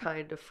that Yeah.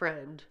 kind of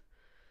friend."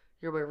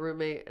 you're my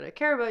roommate and I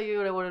care about you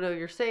and I want to know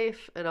you're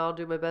safe and I'll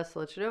do my best to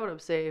let you know when I'm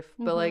safe.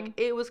 But like,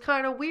 it was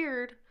kind of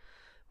weird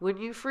when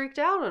you freaked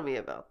out on me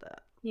about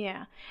that.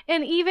 Yeah.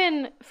 And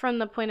even from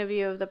the point of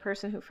view of the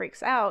person who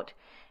freaks out,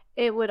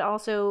 it would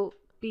also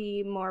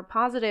be more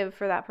positive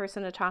for that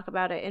person to talk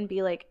about it and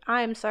be like,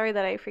 I'm sorry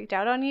that I freaked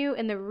out on you.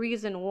 And the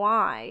reason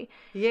why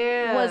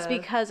was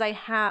because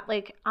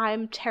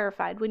I'm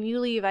terrified. When you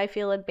leave, I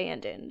feel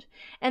abandoned.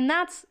 And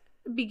that's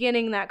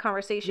beginning that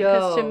conversation.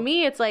 Because to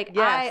me, it's like,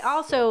 I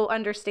also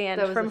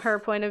understand from her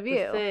point of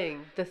view.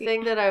 The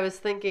thing that I was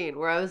thinking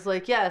where I was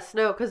like, yes,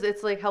 no, because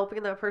it's like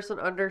helping that person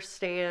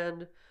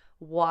understand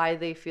why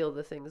they feel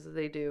the things that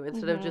they do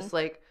instead of just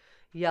like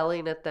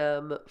yelling at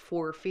them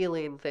for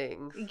feeling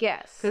things.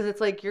 Yes. Because it's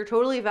like, you're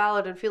totally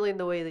valid in feeling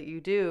the way that you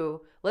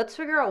do. Let's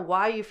figure out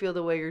why you feel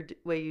the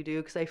way you do.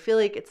 Because I feel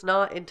like it's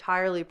not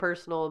entirely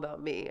personal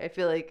about me. I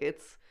feel like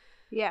it's...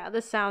 Yeah,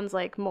 this sounds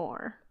like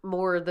more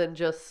than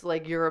just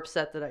like, you're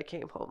upset that I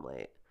came home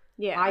late.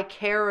 Yeah. I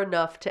care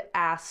enough to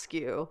ask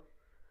you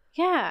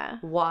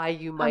why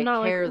you might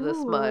care this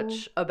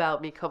much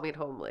about me coming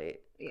home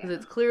late. Because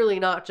it's clearly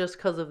not just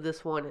because of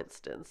this one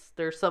instance.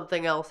 There's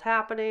something else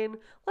happening.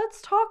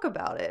 Let's talk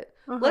about it.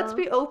 Let's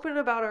be open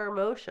about our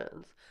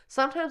emotions.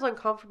 Sometimes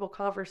uncomfortable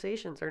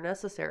conversations are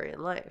necessary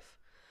in life.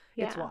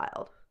 Yeah. It's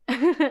wild.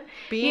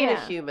 Being a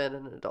human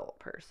and an adult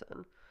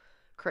person.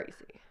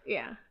 Crazy.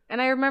 Yeah.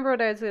 And I remember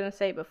what I was going to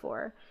say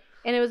before.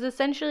 And it was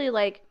essentially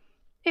like,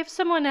 if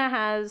someone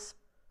has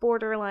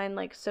borderline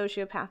like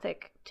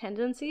sociopathic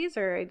tendencies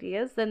or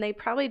ideas, then they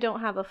probably don't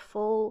have a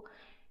full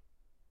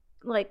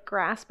like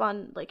grasp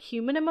on like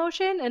human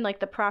emotion and like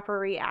the proper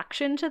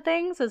reaction to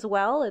things as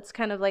well. It's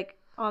kind of like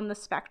on the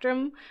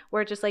spectrum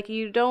where just like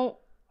you don't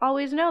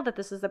always know that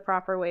this is the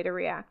proper way to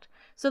react.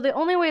 So the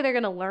only way they're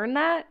going to learn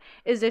that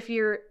is if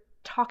you're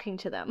talking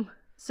to them.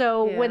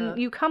 So when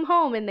you come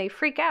home and they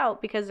freak out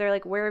because they're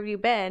like, where have you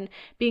been?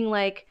 Being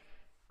like,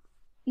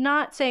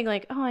 not saying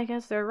like, oh, I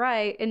guess they're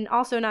right. And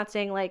also not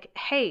saying like,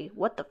 hey,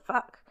 what the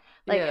fuck?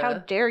 Like, how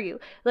dare you?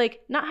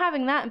 Like, not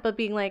having that, but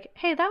being like,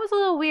 hey, that was a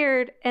little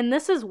weird. And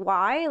this is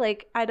why.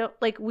 Like, I don't,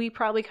 like, we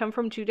probably come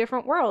from two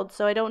different worlds.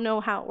 So I don't know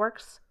how it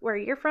works where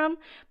you're from.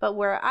 But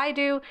where I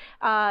do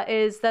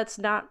is that's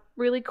not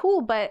really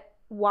cool. But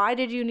why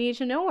did you need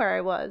to know where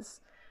I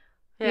was?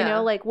 Yeah. You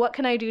know, like, what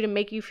can I do to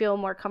make you feel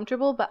more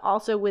comfortable, but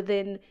also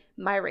within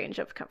my range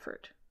of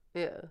comfort?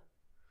 Yeah.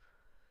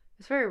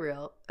 It's very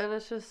real. And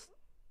it's just,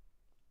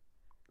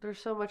 there's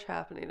so much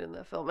happening in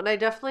that film. And I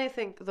definitely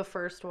think the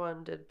first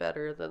one did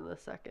better than the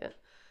second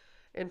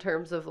in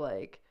terms of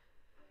like,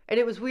 and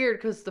it was weird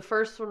because the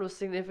first one was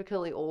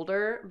significantly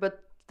older,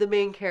 but the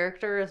main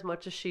character, as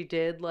much as she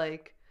did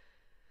like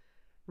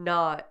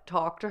not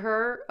talk to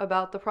her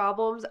about the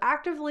problems,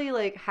 actively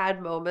like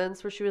had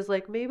moments where she was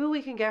like, maybe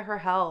we can get her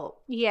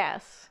help.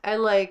 Yes.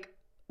 And like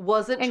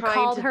wasn't and trying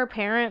called to, her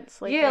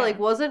parents. Like, like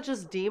wasn't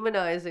just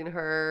demonizing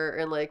her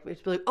and like be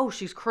like, oh,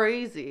 she's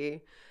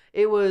crazy.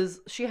 It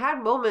was, she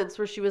had moments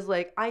where she was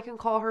like, I can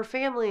call her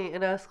family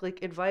and ask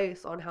like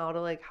advice on how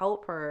to like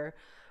help her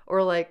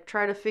or like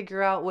try to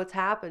figure out what's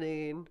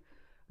happening,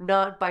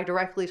 not by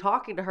directly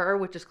talking to her,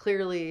 which is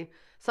clearly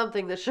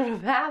something that should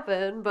have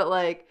happened, but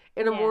like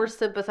in a more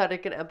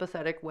sympathetic and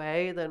empathetic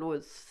way than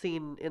was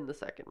seen in the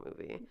second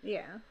movie.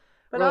 Yeah.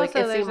 But where, also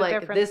like, it seemed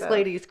like this of...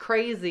 lady's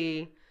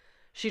crazy.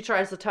 She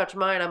tries to touch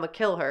mine, I'm gonna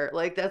kill her.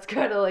 Like that's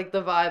kind of like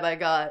the vibe I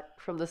got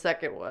from the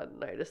second one.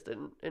 And I just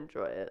didn't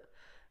enjoy it.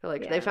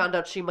 Like, they found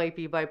out she might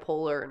be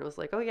bipolar, and it was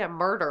like, oh, yeah,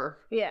 murder.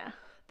 Yeah.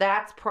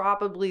 That's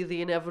probably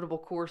the inevitable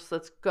course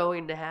that's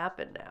going to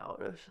happen now.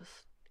 And it was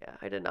just,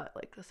 I did not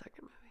like the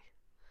second movie.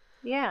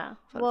 Yeah.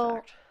 Fun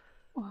fact.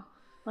 Well,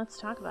 let's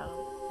talk about it.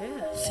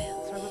 Yeah. Let's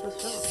talk about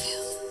this film.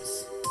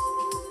 Films.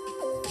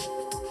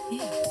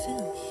 Yeah,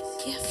 films.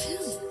 Yeah,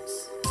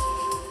 films.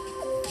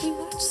 We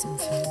watched some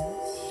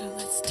films. Now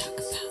let's talk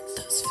about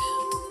those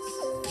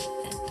films.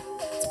 And all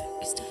that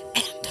spooky stuff.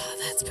 And all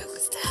that spooky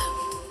stuff.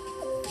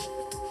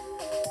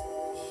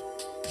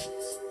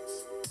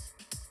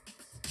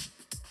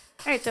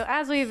 All right, so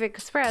as we've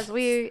expressed,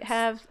 we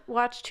have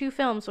watched two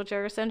films, which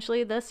are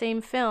essentially the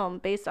same film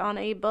based on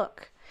a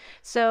book.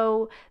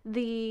 So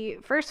the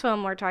first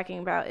film we're talking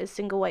about is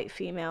Single White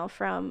Female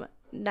from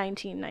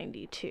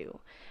 1992,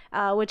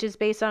 which is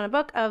based on a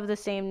book of the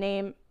same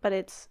name, but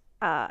it's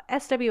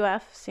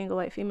SWF, Single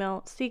White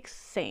Female, Seeks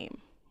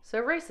Same.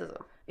 So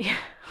racism. Yeah,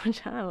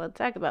 which I don't know what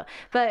to talk about.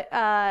 But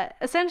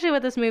essentially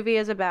what this movie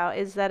is about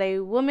is that a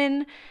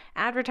woman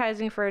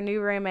advertising for a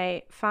new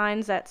roommate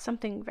finds that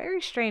something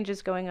very strange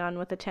is going on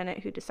with a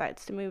tenant who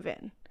decides to move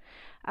in.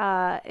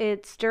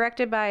 It's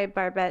directed by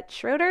Barbette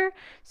Schroeder,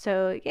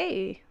 so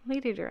yay,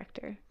 lady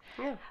director.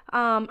 Yeah.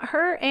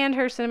 Her and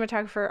her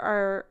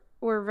cinematographer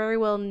were very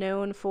well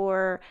known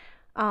for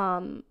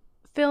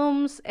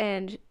films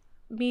and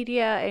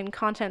media and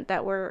content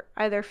that were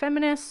either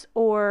feminist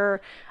or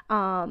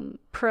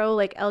pro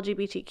like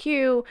LGBTQ.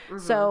 Mm-hmm.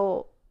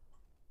 So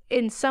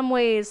in some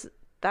ways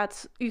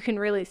that's, you can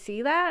really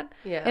see that.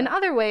 Yeah. In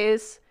other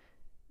ways,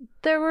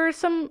 there were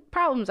some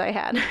problems I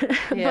had.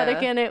 But Yeah.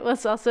 again, it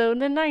was also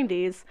the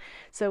 90s,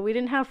 so we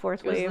didn't have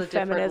fourth It was wave the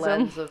different feminism.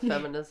 lens of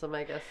feminism,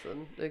 I guess,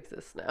 than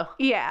exists now.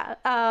 Yeah.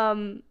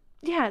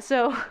 Yeah,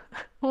 so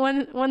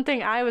one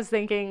thing I was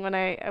thinking when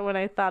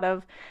I thought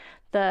of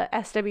the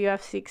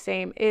SWF Sikh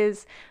Same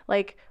is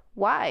like,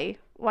 why?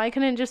 Why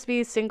couldn't it just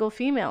be single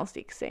female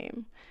Sikh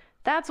Same?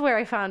 That's where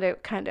I found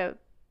it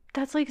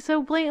that's like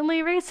so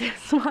blatantly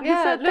racist. Why is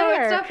Yeah, that no,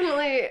 there?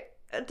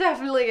 it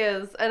definitely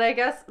is. And I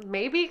guess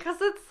maybe because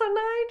it's the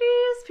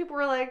 90s, people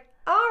were like,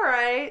 all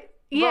right.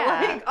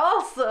 Yeah. But like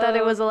also That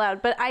it was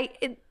allowed. But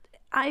And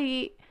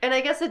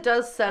I guess it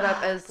does set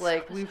up as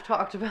like we've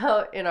talked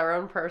about in our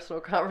own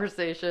personal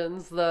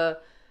conversations, the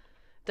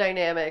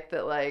dynamic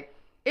that like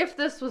if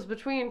this was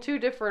between two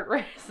different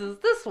races,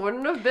 this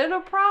wouldn't have been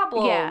a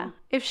problem. yeah,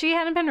 if she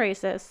hadn't been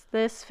racist,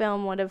 this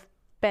film would have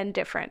been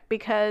different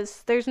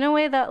because there's no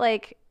way that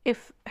like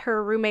if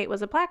her roommate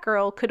was a black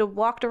girl could have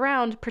walked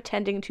around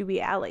pretending to be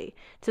Allie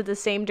to the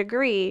same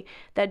degree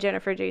that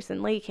Jennifer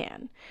Jason Leigh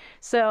can.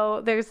 So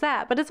there's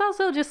that, but it's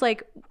also just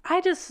like I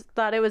just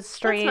thought it was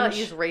strange. Let's not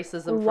use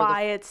racism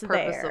why for the it's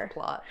purpose there. of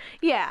plot.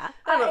 Yeah,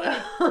 I don't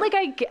know. like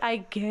I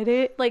get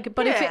it. Like,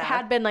 but if it Yeah.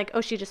 had been like,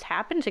 oh, she just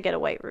happened to get a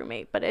white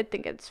roommate, but I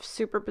think it's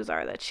super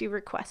bizarre that she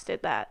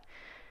requested that.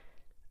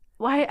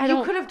 Why I You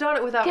don't could have done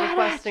it without get it.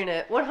 requesting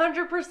it.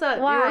 100%.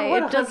 why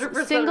You're it does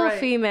 100% single right.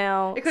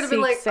 female. It could have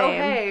been Sikh like, oh,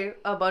 same. hey,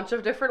 a bunch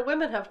of different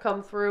women have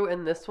come through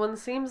and this one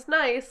seems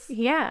nice.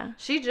 Yeah.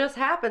 She just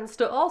happens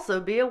to also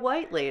be a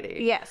white lady.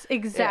 Yes,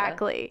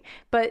 exactly.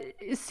 But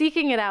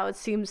seeking it out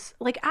seems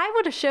like I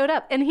would have showed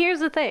up. And here's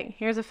the thing.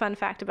 Here's a fun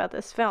fact about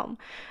this film.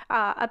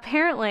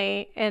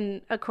 Apparently,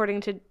 and according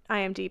to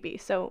IMDb,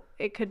 so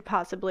it could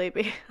possibly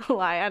be a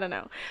lie, I don't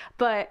know.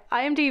 But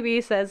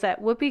IMDb says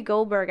that Whoopi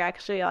Goldberg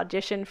actually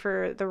auditioned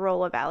for the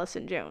role of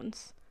Allison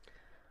Jones.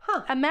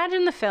 Huh.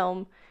 Imagine the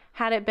film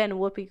had it been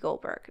Whoopi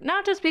Goldberg.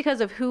 Not just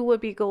because of who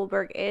Whoopi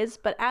Goldberg is,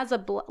 but as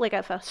like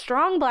if a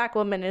strong black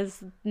woman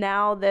is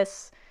now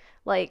this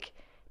like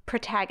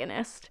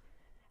protagonist.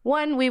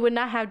 One, we would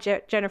not have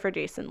Jennifer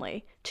Jason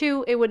Leigh.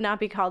 Two, it would not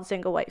be called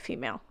Single White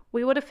Female.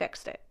 We would have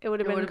fixed it. It would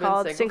have been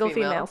called Single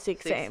Female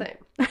Sikh Same,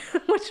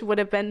 which would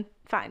have been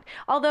fine.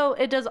 Although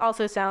it does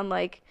also sound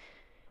like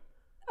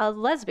a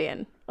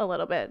lesbian a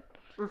little bit.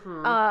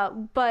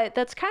 Mm-hmm. But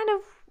that's kind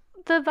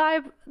of the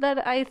vibe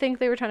that I think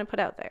they were trying to put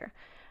out there.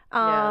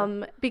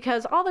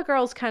 Because all the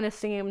girls kind of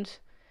seemed,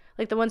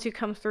 like the ones who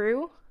come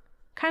through,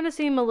 kind of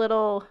seem a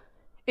little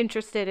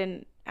interested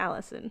in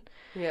Allison.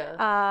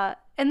 Yeah.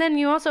 And then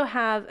you also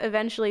have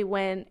eventually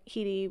when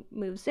Heidi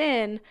moves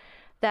in,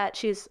 that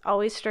she's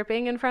always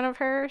stripping in front of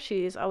her.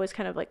 She's always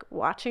kind of like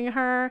watching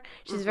her.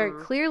 She's very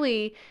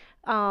clearly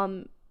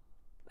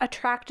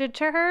attracted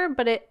to her,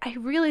 but I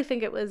really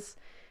think it was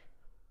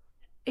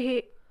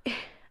I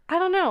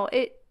don't know.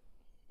 It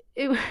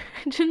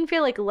didn't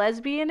feel like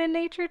lesbian in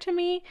nature to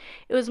me.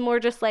 It was more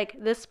just like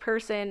this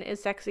person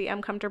is sexy.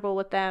 I'm comfortable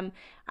with them.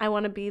 I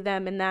want to be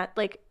them, and that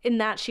in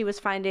that she was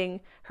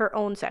finding her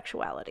own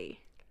sexuality.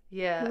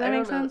 Yeah. Does that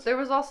make sense? There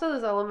was also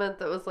this element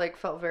that was like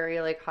felt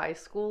very like high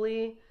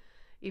school-y,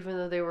 even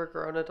though they were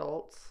grown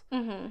adults.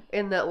 Mm-hmm.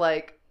 In that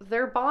like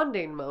their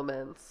bonding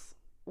moments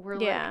were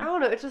like Yeah. I don't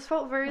know, it just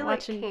felt very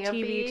Watching like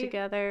campy. TV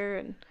together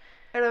and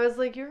And I was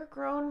like, you're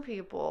grown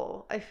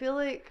people. I feel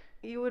like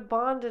you would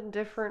bond in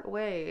different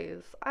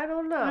ways. I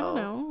don't know. I don't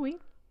know.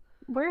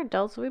 We're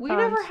adults. We We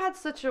bond. never had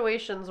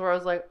situations where I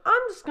was like,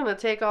 I'm just going to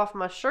take off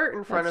my shirt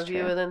in front That's of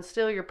you true. and then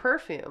steal your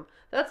perfume.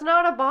 That's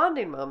not a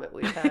bonding moment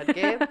we've had,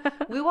 Gabe.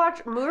 We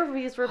watch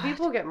movies where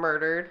people get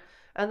murdered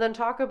and then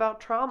talk about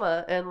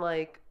trauma and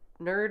like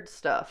nerd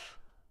stuff.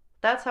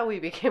 That's how we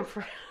became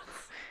friends.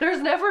 There's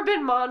never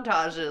been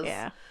montages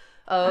Yeah.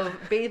 of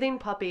bathing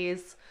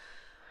puppies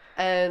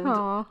and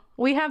Aw.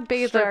 We have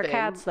bathed our stripping.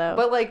 cats though.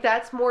 But like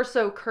that's more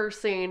so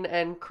cursing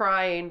and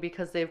crying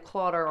because they've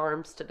clawed our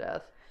arms to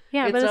death.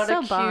 yeah, but it's still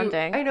cute,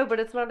 bonding. I know, but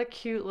it's not a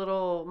cute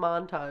little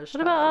montage.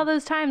 What about all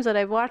those times that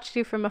I've watched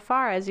you from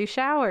afar as you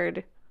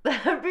showered?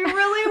 That'd be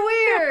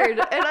really weird,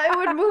 and I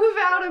would move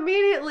out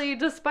immediately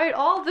despite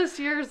all this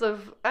years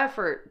of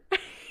effort.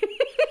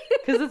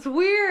 Because it's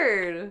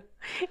weird.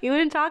 You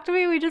wouldn't talk to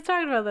me? We just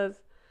talked about this.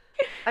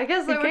 I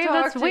guess I would Okay,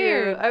 talk that's to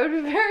weird. you. I would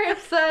be very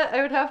upset.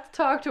 I would have to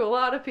talk to a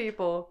lot of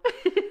people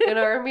in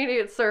our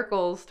immediate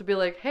circles to be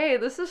like, hey,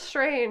 this is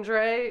strange,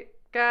 right?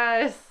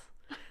 Guys,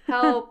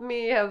 help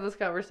me have this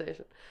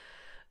conversation.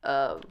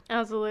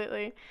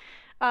 Absolutely.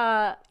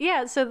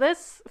 Yeah, so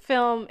this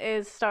film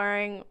is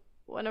starring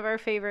one of our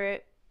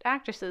favorite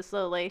actresses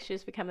slowly.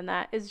 She's becoming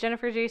that, is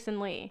Jennifer Jason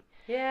Leigh.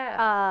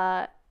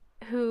 Yeah.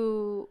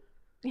 Who,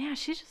 yeah,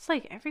 she's just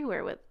like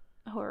everywhere with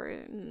horror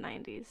in the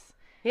 90s.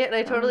 Yeah, and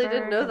I totally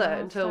didn't know Cronenberg that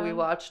and until we stuff.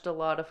 watched a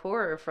lot of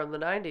horror from the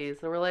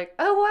 90s. And we're like,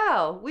 oh,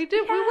 wow, we were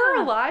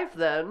Yeah. alive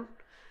then.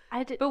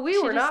 But we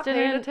she were just not paying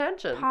didn't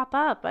attention. Pop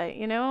up.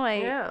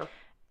 Yeah.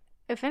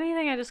 If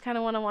anything, I just kind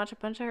of want to watch a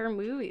bunch of her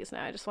movies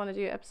now. I just want to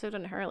do an episode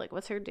on her. Like,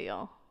 what's her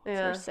deal? What's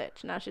Yeah. her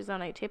sitch? Now she's on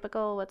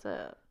Atypical. What's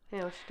up?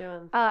 Yeah, what's she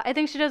doing? I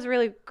think she does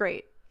really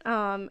great.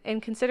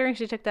 And considering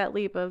she took that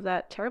leap of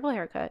that terrible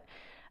haircut,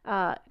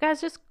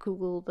 guys, just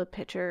Google the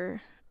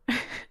picture.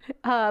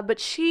 But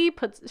she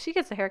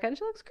gets a haircut and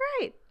she looks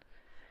great.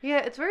 Yeah,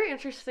 it's very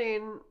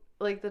interesting,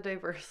 like the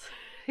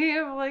diversity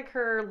of like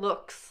her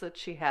looks that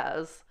she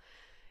has,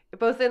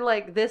 both in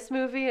like this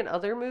movie and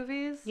other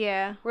movies.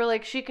 Yeah. Where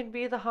like she can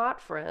be the hot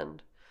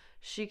friend,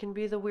 she can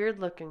be the weird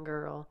looking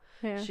girl,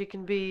 Yeah. she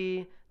can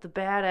be the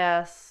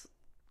badass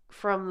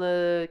from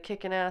the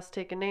kicking ass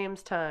taking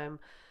names time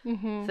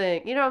Mm-hmm.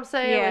 thing. You know what I'm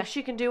saying? Yeah. Like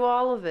she can do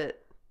all of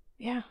it.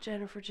 Yeah.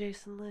 Jennifer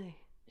Jason Leigh,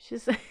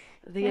 She's the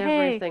Hey.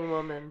 everything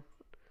woman.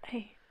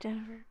 Hey,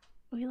 Jennifer,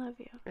 we love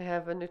you. I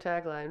have a new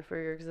tagline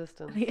for your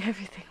existence. The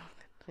everything woman.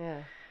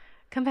 Yeah.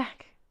 Come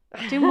back.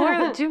 Do more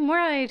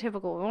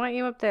Atypical. We want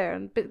you up there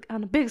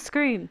on a big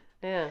screen.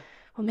 Yeah.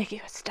 We'll make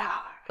you a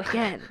star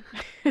again.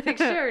 I think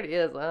she already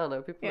is. I don't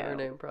know. People know Yeah. her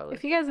name probably.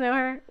 If you guys know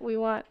her, we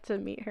want to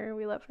meet her.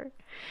 We love her.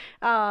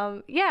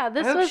 Yeah,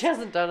 I hope she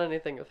hasn't done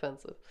anything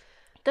offensive.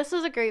 this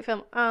was a great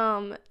film.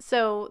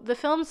 So the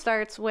film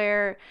starts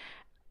where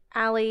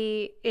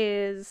Allie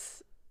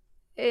is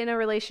in a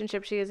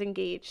relationship. She is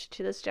engaged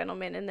to this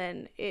gentleman, and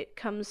then it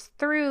comes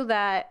through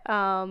that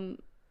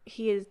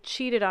he has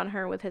cheated on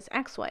her with his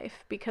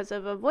ex-wife because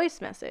of a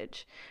voice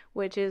message,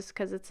 which is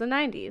because it's the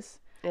 90s.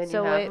 And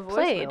So you have it a voicemail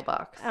played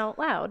box. out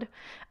loud.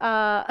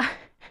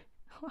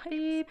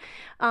 Beep.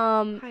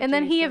 And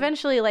then he Jason.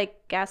 eventually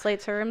like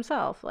gaslights her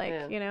himself, like,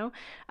 Yeah. you know.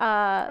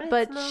 It's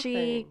But she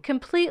nothing.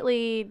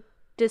 completely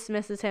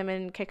dismisses him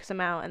and kicks him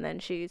out, and then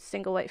she's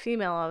single white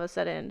female all of a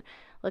sudden,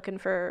 looking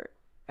for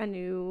a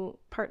new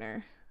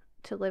partner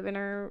to live in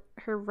her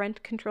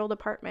rent controlled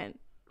apartment.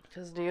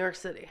 Because New York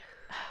City.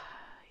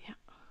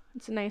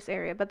 It's a nice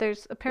area, but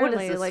there's What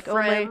apparently is this, like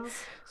Friends?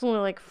 there's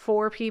only like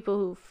 4 people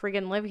who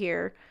friggin' live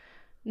here.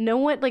 No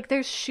one, like,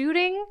 there's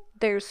shooting,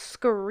 there's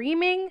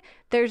screaming,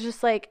 there's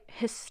just like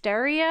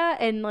hysteria,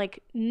 and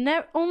like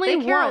only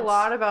They care once. a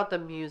lot about the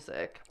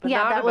music, but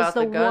Yeah, not that was about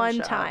the one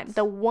gunshots. time.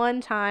 The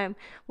one time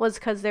was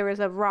because there was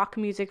a rock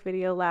music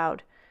video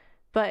loud.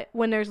 But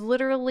when there's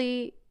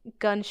literally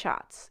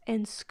gunshots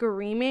and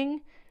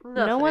screaming,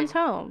 no Nothing. one's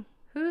home.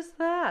 Who's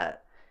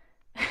that?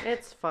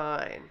 It's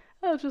fine.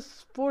 Oh,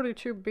 just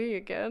 42B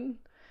again.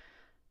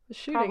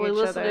 Shooting Probably each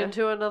listening other.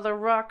 to another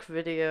rock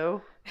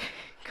video.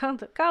 Call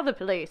the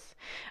police.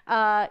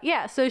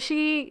 Yeah, so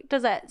she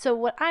does that. So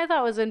what I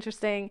thought was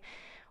interesting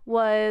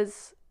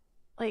was,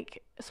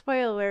 like,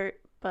 spoiler alert,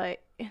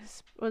 but it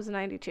was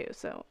 92,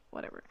 so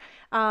whatever.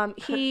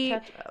 He,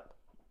 Catch up.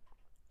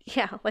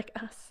 yeah, like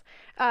us.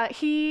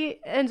 He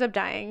ends up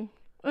dying,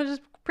 which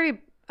is pretty,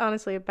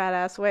 honestly, a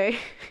badass way.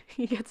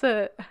 He gets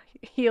a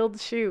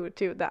healed shoe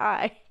to the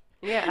eye.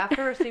 Yeah,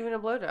 after receiving a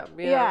blowjob.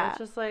 You know, Yeah. it's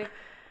just like,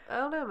 I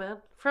don't know, man.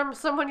 From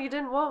someone you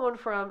didn't want one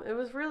from. It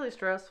was really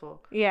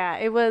stressful. Yeah,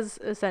 it was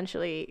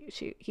essentially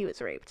he was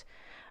raped.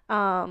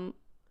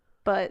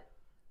 But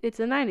it's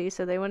the 90s,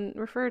 so they wouldn't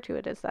refer to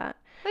it as that.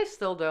 They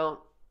still don't.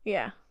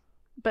 Yeah.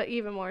 But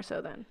even more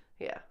so then.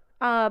 Yeah.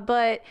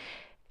 But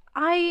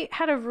I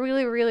had a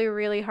really, really,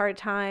 really hard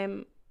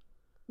time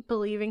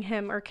believing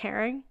him or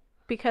caring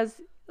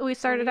because we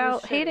started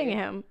was out hating shitty.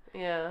 him.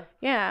 Yeah.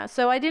 Yeah,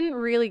 so I didn't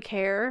really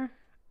care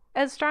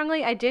as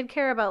strongly. I did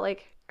care about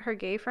like her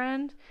gay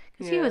friend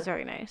because he Yeah. was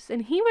very nice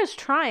and he was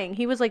trying.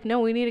 He was like, "No,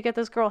 we need to get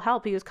this girl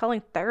help." He was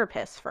calling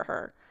therapists for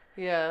her,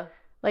 Yeah.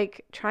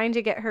 like trying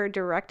to get her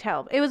direct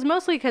help. It was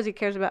mostly because he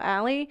cares about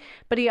Allie,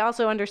 but he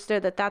also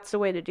understood that that's the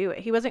way to do it.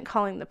 He wasn't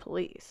calling the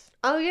police.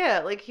 Oh, yeah.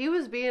 Like, he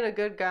was being a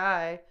good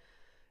guy.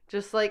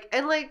 Just like,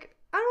 and like,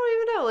 I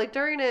don't even know. Like,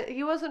 during it,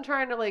 he wasn't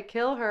trying to like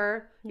kill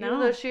her. Even No.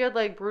 though she had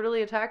like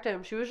brutally attacked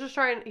him. He was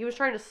trying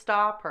to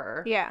stop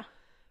her Yeah.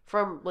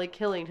 from like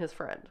killing his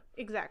friend.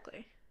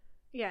 Exactly.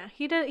 Yeah,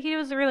 he did. He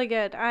was really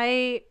good.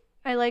 I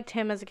liked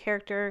him as a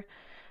character.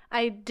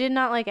 I did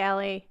not like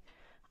Allie,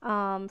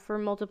 for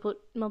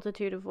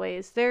multitude of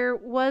ways. There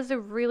was a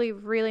really,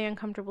 really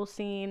uncomfortable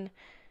scene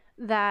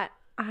that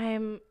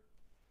I'm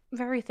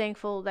very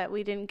thankful that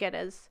we didn't get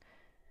as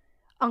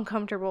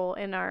uncomfortable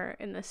in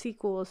the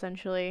sequel,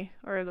 essentially,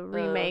 or the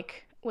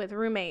remake with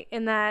Roommate,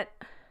 in that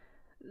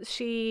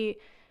she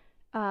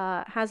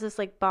has this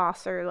like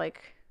boss or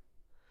like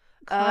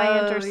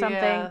client Oh, or something,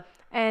 yeah.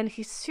 and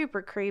he's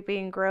super creepy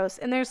and gross,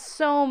 and there's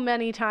so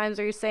many times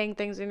where he's saying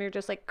things and you're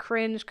just like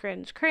cringe,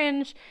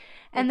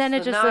 and then it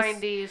It's the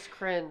just 90s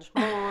cringe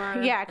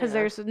more. yeah, because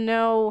there's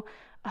no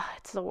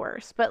it's the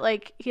worst, but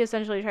like he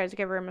essentially tries to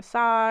give her a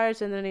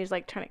massage and then he's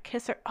like trying to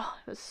kiss her. Oh,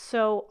 it was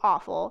so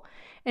awful,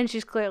 and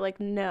she's clearly like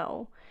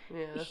no.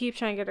 Yeah. He keeps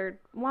trying to get her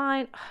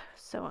wine. Oh,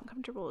 so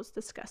uncomfortable. It's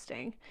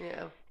disgusting.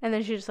 Yeah. And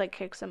then she just like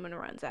kicks him and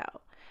runs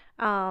out.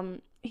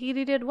 He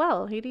did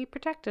well. He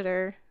protected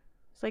her.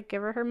 It's like,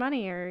 give her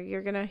money or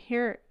you're gonna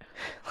hear it.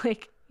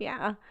 Like,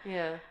 yeah.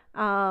 Yeah.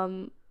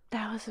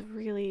 That was a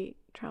really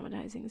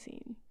traumatizing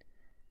scene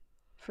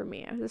for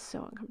me. I was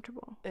so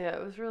uncomfortable. Yeah,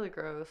 it was really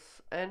gross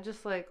and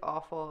just like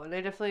awful. And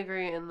I definitely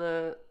agree in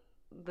the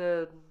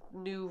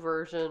new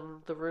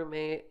version, The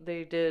Roommate,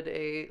 they did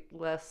a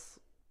less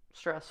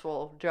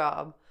stressful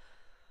job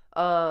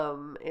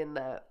in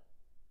that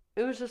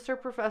it was just her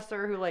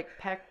professor who like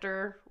pecked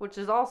her, which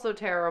is also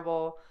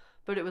terrible,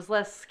 but it was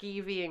less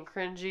skeevy and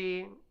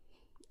cringy.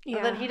 Yeah.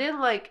 And then he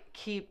didn't like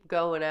keep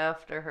going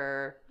after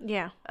her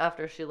Yeah.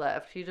 after she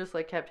left. He just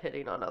like kept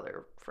hitting on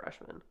other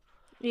freshmen.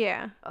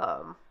 Yeah.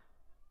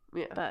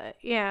 Yeah. But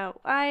yeah,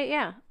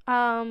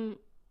 I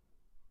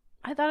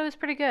thought it was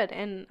pretty good,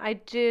 and I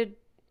did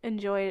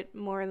enjoy it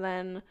more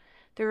than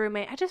The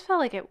Roommate. I just felt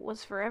like it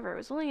was forever. It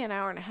was only an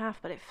hour and a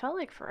half, but it felt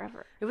like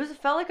forever. It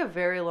felt like a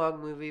very long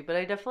movie, but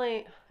I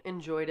definitely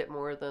enjoyed it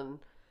more than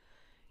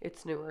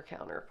its newer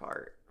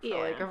counterpart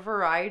for like a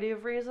variety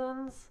of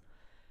reasons.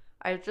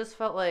 I just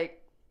felt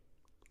like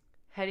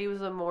Hetty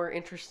was a more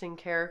interesting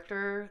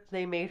character.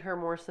 They made her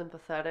more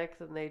sympathetic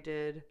than they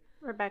did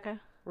Rebecca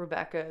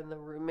and The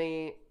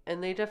Roommate,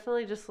 and they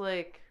definitely just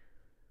like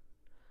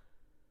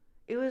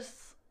it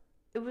was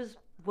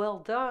well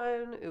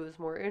done. It was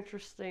more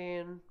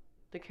interesting.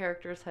 The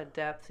characters had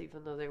depth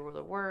even though they were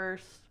the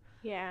worst.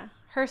 Yeah.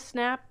 Her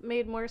snap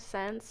made more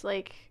sense.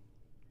 Like,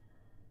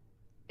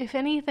 if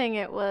anything,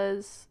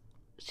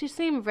 she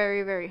seemed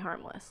very, very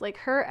harmless. Like,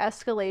 her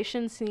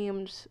escalation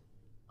seemed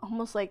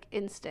almost like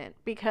instant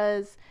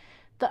because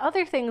the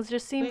other things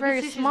just seemed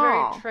very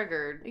small. She's very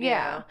triggered.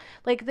 Yeah.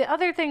 Like, the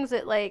other things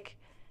that, like,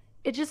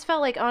 it just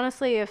felt like,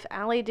 honestly, if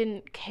Allie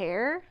didn't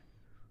care,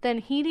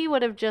 then Heidi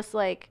would have just,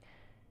 like,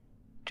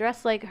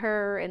 dressed like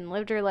her and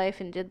lived her life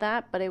and did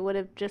that, but it would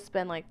have just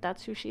been like,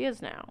 that's who she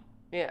is now.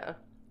 Yeah.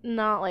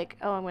 Not like,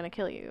 oh, I'm going to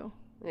kill you.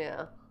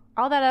 Yeah.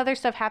 All that other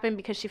stuff happened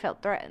because she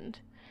felt threatened.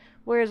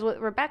 Whereas with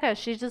Rebecca,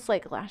 she's just,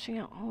 like, lashing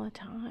out all the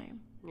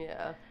time.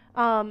 Yeah.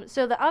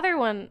 So the other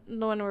one,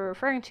 the one we're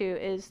referring to,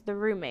 is The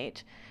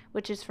Roommate,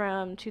 which is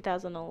from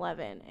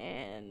 2011,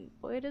 and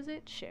boy, does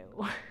it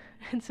show.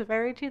 It's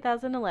very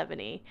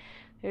 2011-y.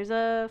 There's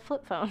a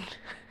flip phone.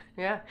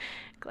 Yeah.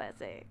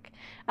 Classic.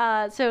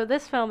 So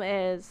this film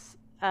is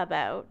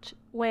about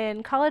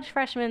when college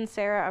freshman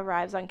Sarah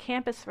arrives on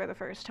campus for the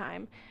first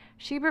time.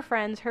 She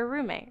befriends her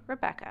roommate,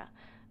 Rebecca,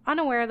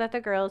 unaware that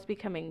the girl is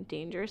becoming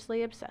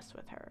dangerously obsessed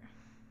with her.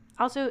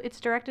 Also, it's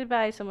directed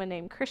by someone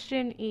named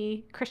Christian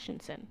E.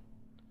 Christensen.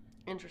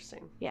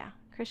 Interesting. Yeah,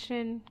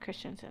 Christian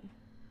Christensen.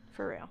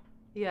 For real.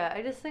 Yeah,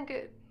 I just think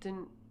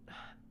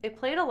it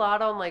played a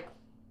lot on like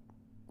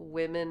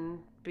women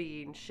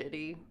being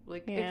shitty.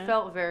 Like Yeah. it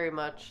felt very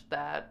much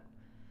that.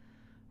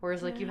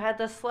 Whereas like you had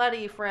the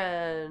slutty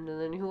friend and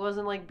then who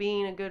wasn't like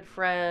being a good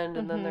friend,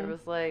 and then there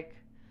was like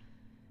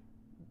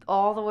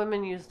all the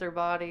women used their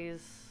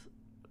bodies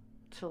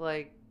to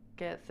like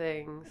get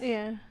things.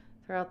 Yeah.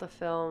 Throughout the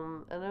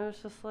film, and it was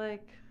just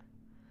like,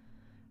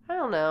 I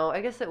don't know,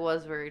 I guess it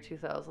was very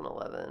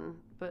 2011,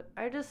 but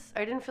I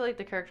didn't feel like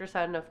the characters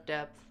had enough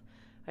depth.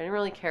 I didn't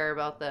really care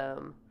about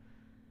them.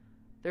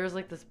 There was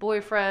like this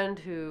boyfriend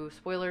who,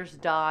 spoilers,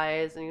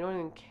 dies, and you don't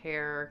even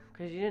care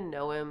because you didn't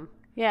know him.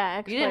 Yeah,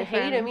 You didn't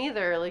hate him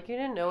either. Like you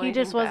didn't know He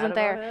anything just wasn't bad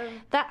there. about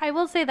him. That I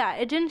will say that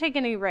it didn't take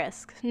any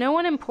risks. No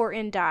one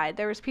important died.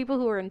 There was people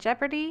who were in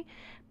jeopardy,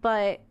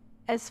 but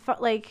as far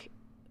like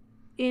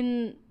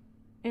in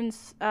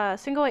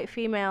Single White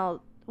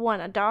Female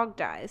 1, a dog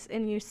dies,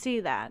 and you see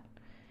that.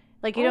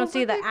 Like, you don't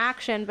see the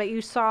action, but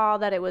you saw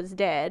that it was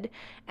dead.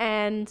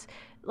 And,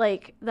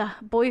 like, the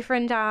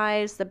boyfriend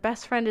dies, the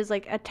best friend is,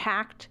 like,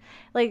 attacked.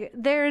 Like,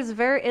 there's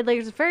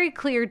very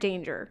clear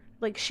danger.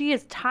 Like, she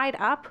is tied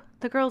up.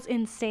 The girl's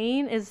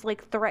insane, is,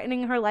 like,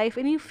 threatening her life,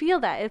 and you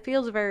feel that. It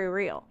feels very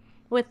real.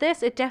 With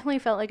this, it definitely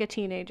felt like a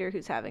teenager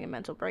who's having a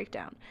mental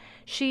breakdown.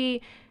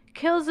 She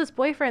kills this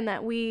boyfriend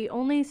that we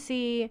only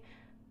see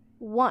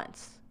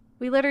once.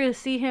 We literally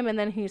see him and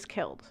then he's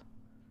killed.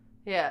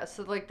 Yeah,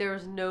 so like there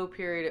was no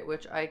period at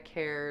which I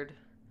cared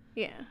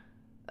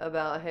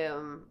about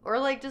him or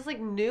like just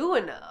like knew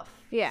enough.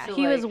 Yeah, to,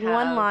 he like, was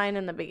one have line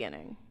in the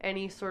beginning.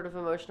 Any sort of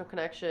emotional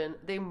connection.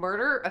 They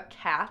murder a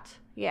cat.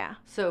 Yeah.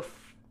 So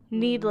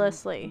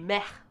needlessly.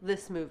 Meh,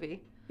 this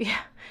movie. Yeah.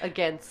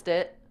 Against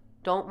it.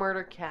 Don't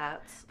murder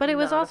cats. But it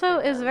was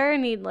also very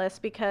needless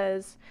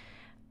because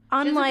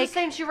unlike just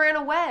saying she ran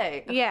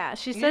away. Yeah,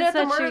 she you says didn't have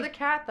that to murder the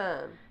cat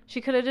then. She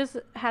could have just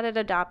had it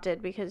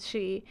adopted because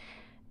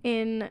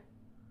in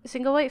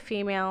Single White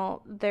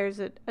Female, there's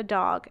a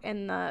dog,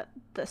 and the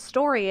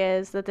story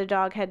is that the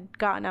dog had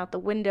gotten out the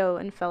window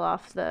and fell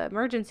off the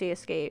emergency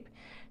escape,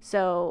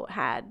 so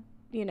had,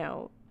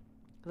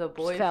 the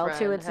boyfriend fell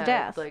to its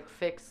death. Like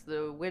fixed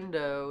the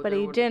window, but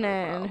he didn't,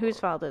 and whose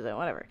fault is it?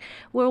 Whatever.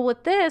 Well,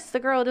 with this,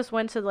 the girl just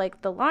went to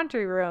like the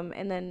laundry room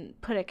and then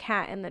put a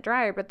cat in the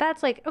dryer. But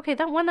that's like, okay,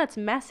 that's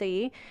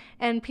messy,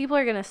 and people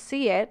are gonna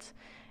see it.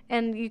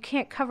 And you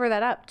can't cover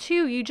that up.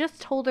 2, you just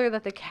told her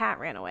that the cat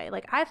ran away.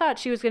 Like, I thought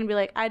she was going to be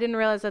like, I didn't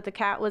realize that the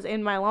cat was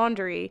in my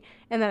laundry,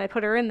 and then I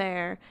put her in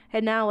there,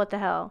 and now what the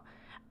hell?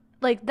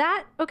 Like,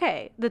 that,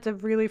 okay, that's a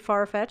really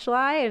far-fetched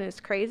lie, and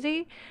it's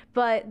crazy,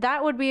 but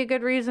that would be a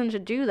good reason to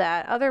do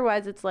that.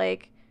 Otherwise, it's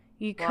like,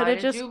 you could have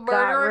just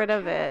got rid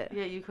of it.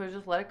 Yeah, you could have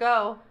just let it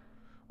go,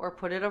 or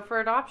put it up for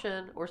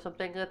adoption, or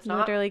something that's not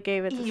literally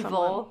gave it to evil,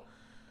 someone.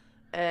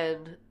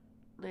 And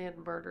they had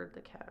murdered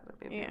the cat.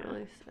 It made me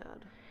really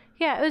sad.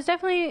 Yeah, it was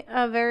definitely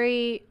a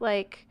very,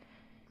 like,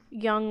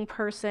 young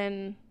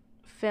person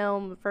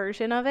film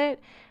version of it.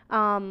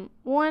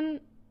 One,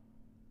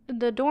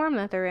 the dorm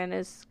that they're in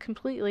is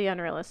completely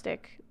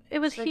unrealistic. It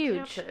was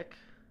huge. Gigantic.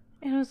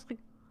 And it was like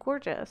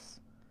gorgeous.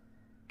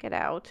 Get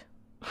out.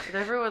 And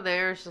everyone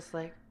there is just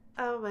like,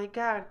 oh my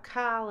god,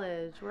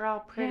 college. We're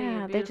all pretty Yeah,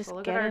 and they beautiful. just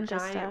Look get at our into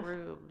giant stuff.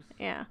 rooms.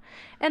 Yeah.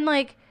 And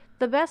like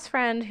the best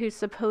friend who's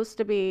supposed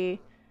to be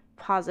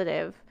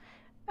positive,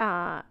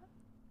 Ali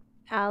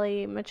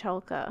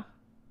Machalka,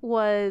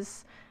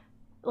 was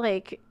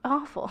like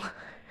awful.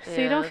 So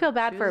you don't Yeah, feel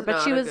bad she for her, was but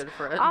not she a was good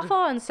friend. awful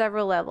on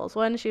several levels.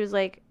 One, she was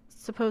like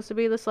supposed to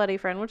be the slutty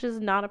friend, which is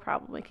not a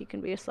problem. Like you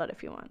can be a slut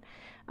if you want.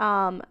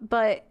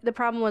 But the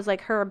problem was like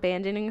her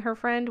abandoning her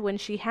friend when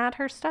she had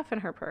her stuff in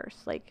her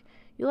purse. Like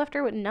you left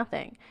her with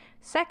nothing.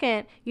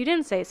 Second, you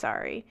didn't say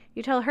sorry.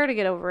 You tell her to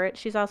get over it.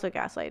 She's also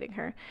gaslighting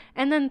her.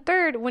 And then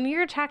third, when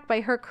you're attacked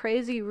by her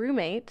crazy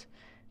roommate,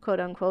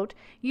 quote unquote,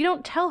 you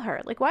don't tell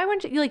her. Like why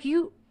wouldn't you? Like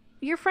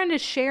your friend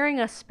is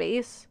sharing a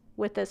space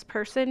with this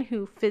person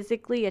who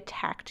physically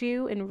attacked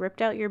you and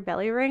ripped out your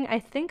belly ring. I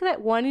think that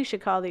one, you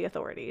should call the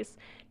authorities.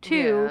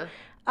 Two,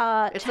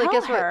 It's tell like,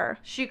 guess her.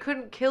 what? She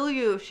couldn't kill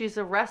you if she's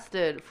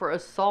arrested for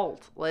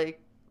assault.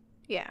 Like,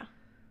 Yeah.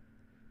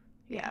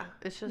 yeah,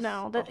 it's just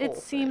No, a that it whole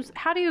seems. thing.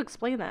 How do you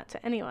explain that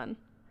to anyone?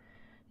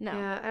 No.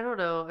 Yeah, I don't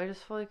know. I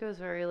just feel like it was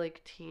very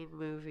like teen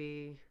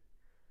movie,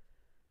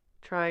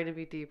 trying to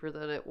be deeper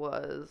than it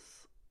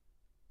was.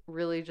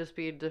 Really just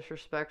being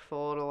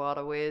disrespectful in a lot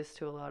of ways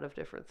to a lot of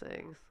different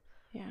things.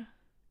 Yeah.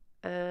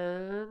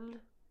 And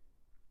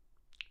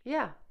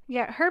yeah,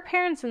 Yeah, her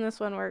parents in this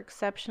one were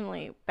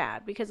exceptionally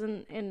bad because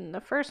in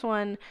the first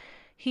one,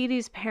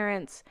 Heidie's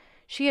parents,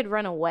 she had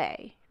run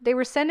away. They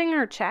were sending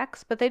her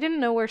checks, but they didn't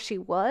know where she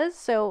was.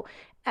 So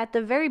at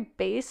the very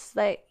base,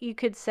 that you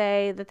could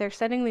say that they're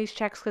sending these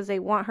checks because they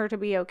want her to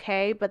be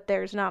okay, but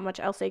there's not much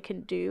else they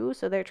can do,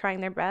 so they're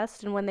trying their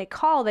best. And when they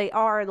call, they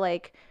are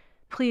like,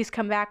 please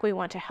come back. We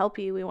want to help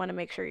you. We want to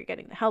make sure you're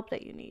getting the help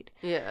that you need.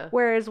 yeah,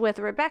 Whereas with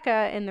Rebecca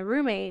and the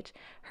roommate,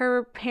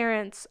 her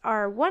parents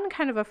are one,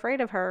 kind of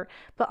afraid of her,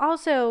 but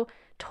also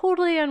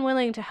totally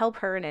unwilling to help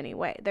her in any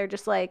way. They're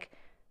just like,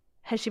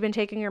 has she been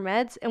taking her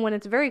meds? And when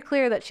it's very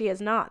clear that she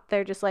has not,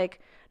 they're just like,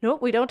 nope,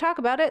 we don't talk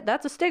about it.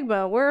 That's a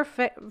stigma. We're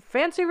a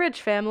fancy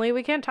rich family.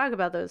 We can't talk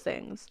about those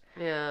things.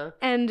 yeah.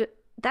 And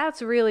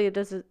that's really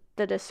the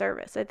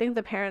disservice. I think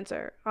the parents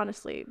are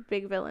honestly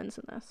big villains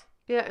in this.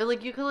 Yeah, and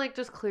like you can like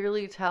just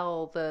clearly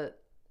tell that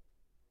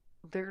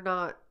they're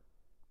not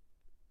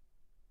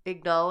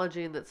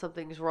acknowledging that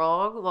something's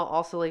wrong while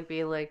also like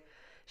being like,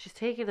 she's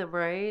taking them,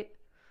 right?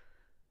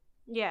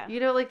 Yeah. You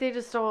know, like they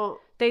just don't.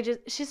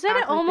 She said Act it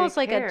like they almost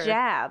like care. a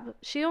jab.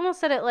 She almost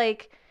said it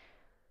like,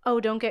 oh,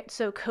 don't get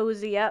so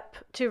cozy up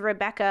to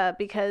Rebecca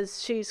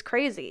because she's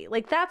crazy.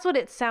 Like that's what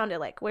it sounded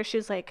like, where she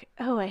was like,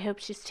 oh, I hope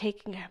she's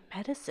taking her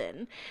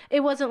medicine. It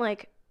wasn't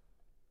like,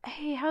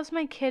 hey, how's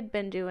my kid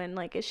been doing?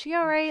 Like, is she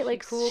all right? She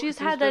Like, cool, 'cause she's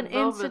there's had been an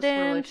moments where, like,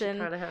 incident she and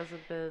kind of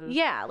hasn't been.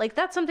 yeah, like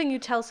that's something you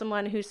tell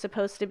someone who's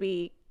supposed to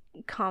be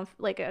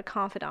like a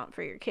confidant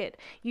for your kid.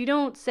 You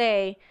don't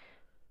say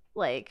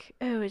like,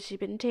 oh, has she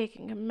been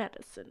taking her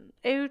medicine?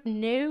 Oh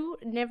no,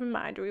 never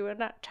mind. We will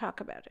not talk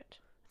about it.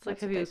 It's like,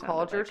 That's have what you they sounded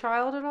called your like.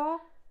 child at all?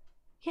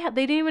 Yeah,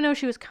 they didn't even know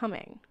she was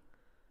coming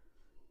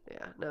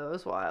Yeah, no, it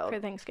was wild. for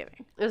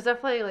Thanksgiving. It was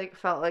definitely like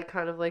felt like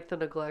kind of like the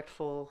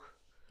neglectful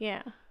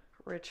Yeah.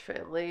 rich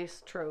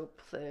families trope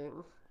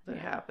thing that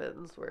Yeah.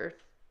 happens where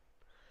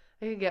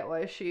I can get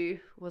why she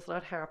was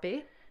not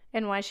happy.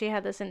 And why she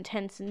had this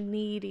intense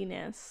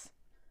neediness.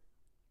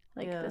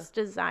 Like Yeah. this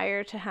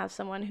desire to have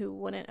someone who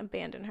wouldn't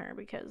abandon her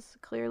because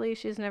clearly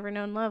she's never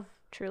known love,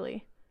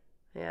 truly.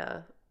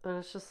 Yeah, and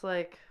it's just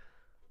like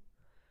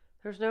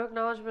there's no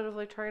acknowledgement of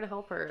like trying to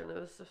help her, and it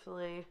was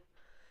definitely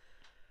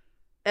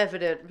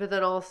evident. But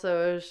then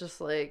also it was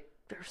just like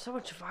there's so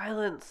much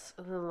violence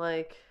and then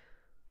like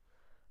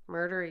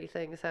murdery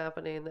things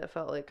happening that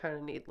felt like kind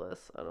of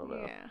needless. I don't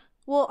know. Yeah.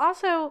 Well,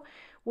 also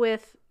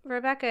with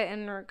Rebecca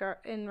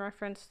in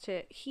reference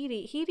to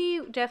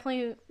Heidi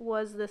definitely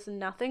was this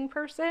nothing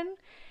person,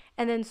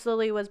 and then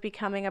slowly was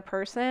becoming a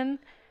person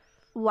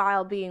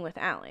while being with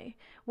Allie.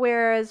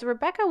 Whereas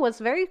Rebecca was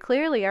very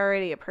clearly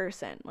already a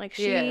person. Like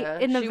she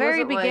in the she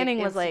very wasn't, beginning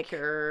was like,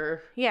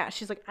 insecure. yeah,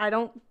 she's like,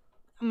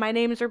 my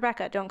name's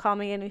Rebecca. Don't call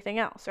me anything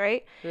else,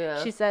 right?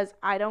 Yeah. She says,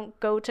 I don't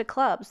go to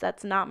clubs.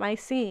 That's not my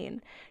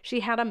scene.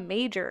 She had a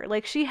major.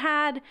 Like, she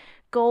had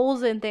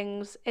goals and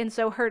things. And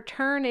so her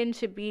turn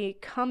into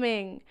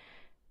becoming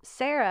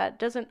Sarah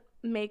doesn't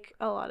make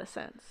a lot of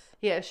sense.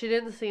 Yeah, she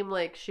didn't seem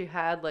like she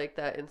had like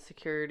that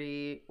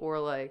insecurity or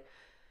like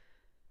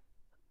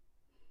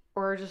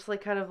or just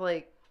like kind of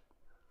like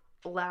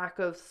lack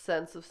of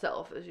sense of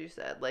self, as you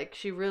said. Like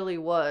she really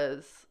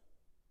was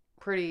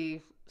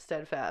pretty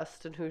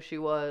steadfast in who she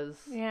was.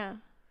 Yeah.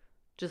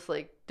 Just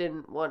like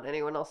didn't want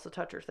anyone else to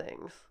touch her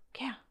things.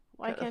 Yeah.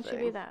 Why Kinda can't she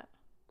be thing. that?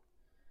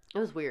 It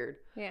was weird.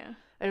 Yeah.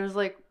 And it was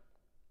like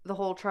the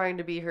whole trying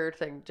to be her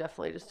thing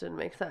definitely just didn't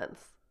make sense.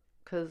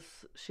 Because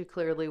she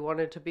clearly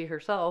wanted to be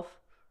herself.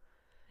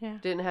 Yeah.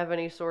 Didn't have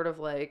any sort of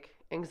like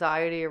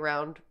anxiety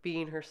around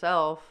being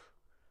herself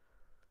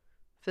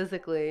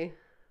physically.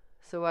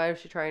 So why was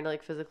she trying to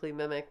like physically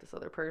mimic this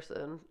other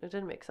person? It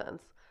didn't make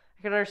sense.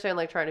 I can understand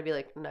like trying to be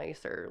like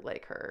nicer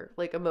like her,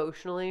 like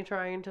emotionally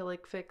trying to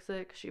like fix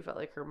it because she felt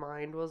like her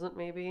mind wasn't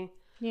maybe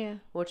Yeah.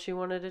 what she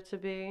wanted it to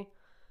be.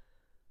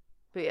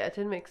 But yeah, it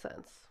didn't make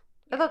sense.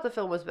 I thought the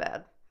film was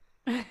bad.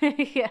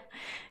 Yeah.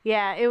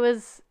 Yeah, it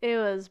was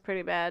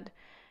pretty bad.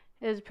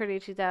 It was pretty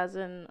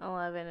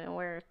 2011 and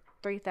we're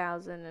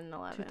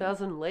 3011.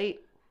 2000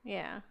 late.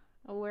 Yeah.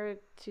 We're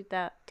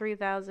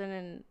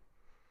 3008.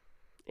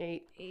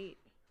 8.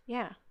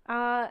 Yeah.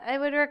 I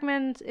would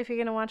recommend if you're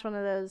going to watch one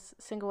of those,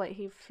 Single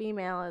White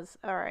Female is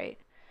all right.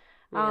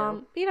 Yeah.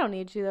 You don't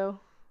need to though.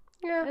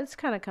 Yeah. It's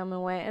kind of come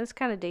away. It's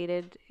kind of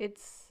dated.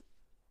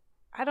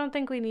 I don't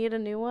think we need a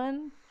new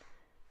one.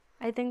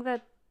 I think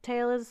that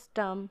tale is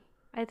dumb.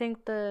 I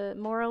think the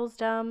moral's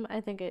dumb.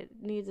 I think it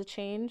needs a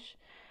change.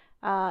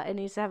 It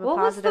needs to have a What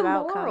was positive the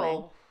outcome.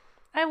 moral?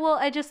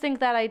 I just think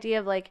that idea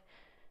of like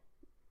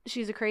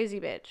she's a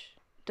crazy bitch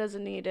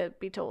doesn't need to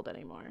be told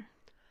anymore.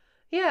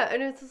 Yeah,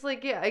 and it's just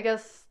like, yeah, I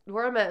guess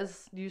where I'm at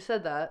is you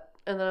said that,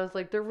 and then I was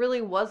like, there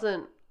really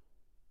wasn't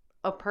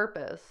a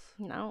purpose.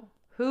 No.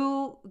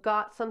 Who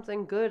got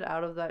something good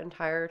out of that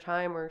entire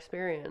time or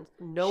experience?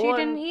 She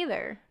didn't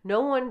either.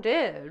 No one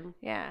did.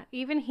 Yeah.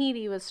 Even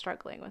Heidi was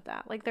struggling with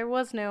that. Like there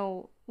was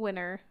no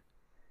winner.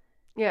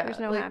 Yeah. There's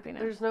no like,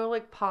 happiness. There's no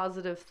like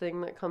positive thing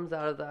that comes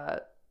out of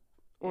that.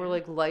 Or Yeah.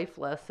 like life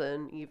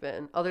lesson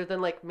even. Other than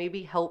like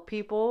maybe help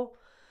people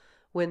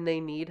when they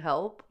need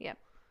help. Yep.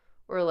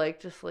 Or like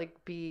just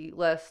like be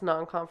less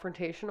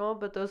non-confrontational.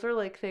 But those are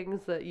like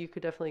things that you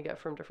could definitely get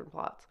from different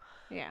plots.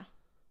 Yeah.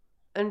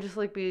 And just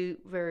like be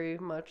very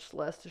much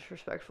less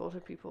disrespectful to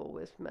people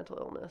with mental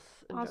illness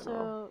in Also,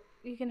 general.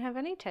 you can have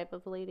any type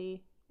of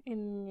lady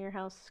in your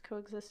house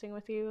coexisting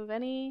with you of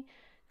any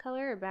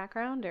color or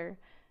background or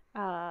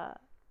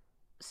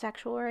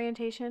sexual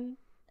orientation.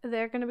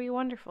 They're going to be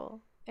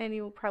wonderful. And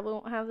you probably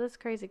won't have this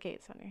crazy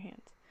case on your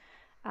hands.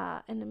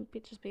 And then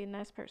just be a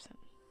nice person.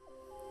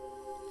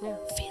 Yeah.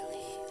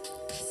 Feelings.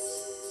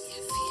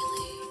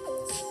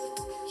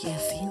 Yeah, feelings. Yeah,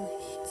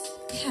 feelings.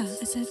 Yeah,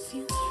 I said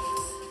feelings.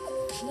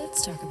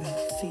 Let's talk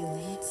about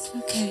feelings.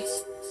 Okay.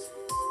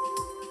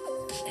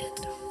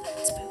 And all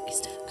that spooky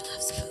stuff. I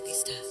love spooky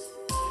stuff.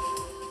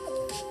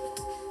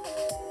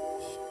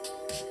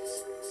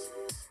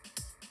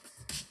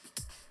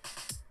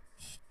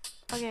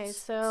 Okay,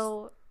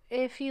 so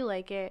if you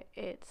like it,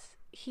 it's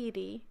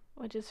Heidi,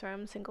 which is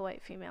from Single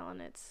White Female,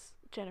 and it's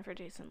Jennifer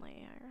Jason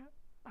Leigh,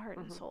 or Heart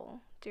and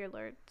Soul. Dear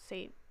Lord,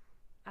 Saint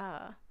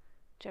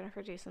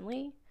Jennifer Jason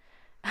Leigh.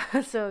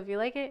 So if you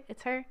like it,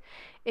 it's her.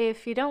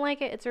 If you don't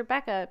like it, it's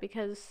Rebecca,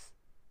 because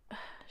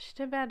she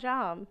did a bad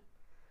job.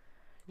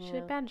 She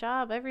did a bad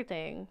job,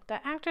 everything. The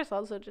actress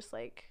also just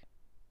like,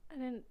 I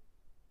didn't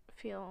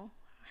feel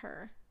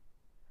her.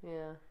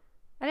 Yeah.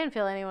 I didn't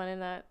feel anyone in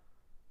that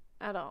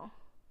at all.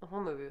 The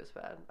whole movie was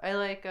bad. I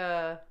like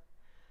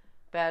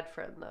Bad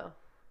Friend though.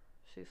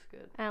 She's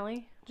good.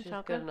 Allie? She's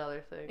Michalka? good in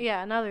other things.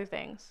 Yeah, and other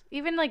things.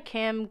 Even like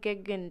Cam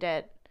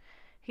Gigandet,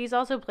 he's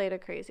also played a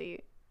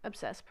crazy,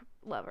 obsessed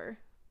lover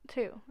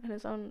too, in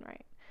his own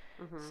right.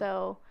 Mm-hmm.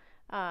 So,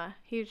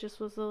 he just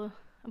was a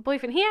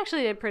boyfriend. He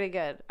actually did pretty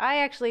good.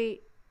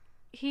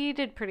 He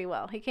did pretty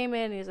well. He came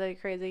in, he's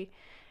like crazy,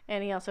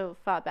 and he also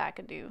fought back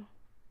and do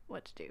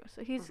what to do.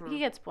 So he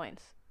gets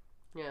points.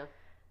 Yeah.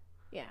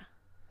 Yeah.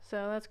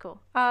 So that's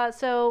cool.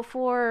 So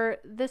for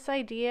this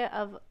idea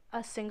of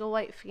a single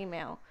white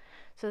female,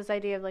 so this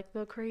idea of like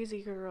the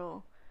crazy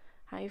girl,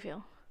 how you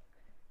feel?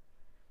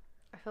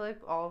 I feel like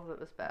all of it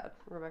was bad,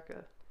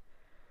 Rebecca.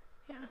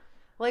 Yeah.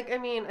 Like, I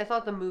mean, I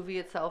thought the movie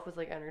itself was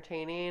like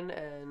entertaining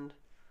and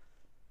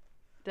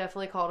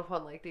definitely called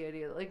upon like the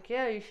idea that like,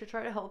 yeah, you should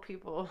try to help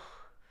people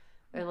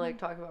and like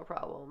talk about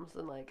problems,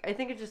 and like I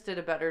think it just did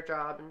a better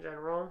job in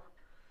general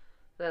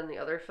than the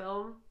other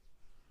film.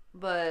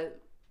 But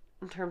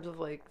in terms of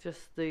like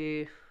just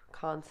the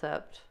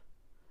concept,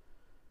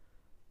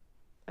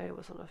 I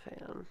wasn't a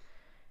fan.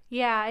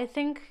 Yeah, I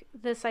think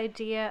this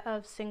idea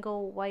of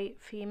single white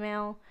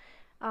female,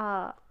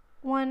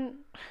 one,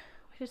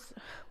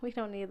 we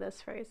don't need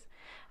this phrase.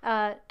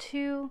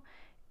 Two,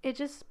 it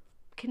just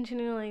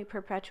continually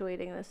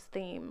perpetuating this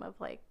theme of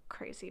like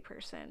crazy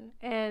person,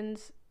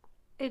 and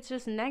it's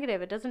just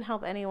negative. It doesn't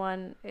help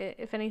anyone.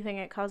 If anything,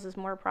 it causes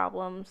more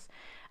problems.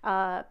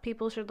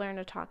 People should learn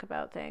to talk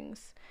about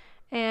things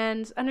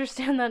and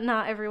understand that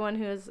not everyone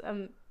who has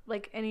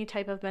like any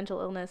type of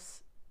mental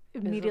illness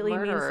immediately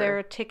means murderer. they're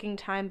a ticking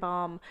time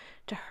bomb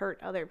to hurt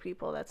other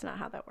people. That's not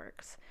how that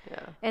works.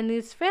 Yeah. And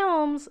these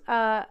films,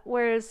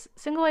 whereas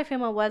Single White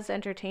Female was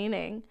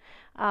entertaining,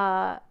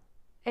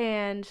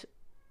 and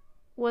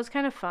was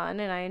kind of fun,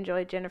 and I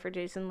enjoyed Jennifer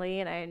Jason Leigh,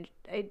 and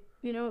I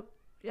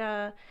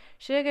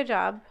she did a good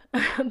job,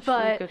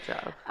 but Good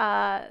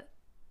job.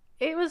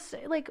 it was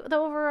like the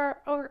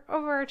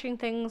overarching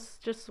things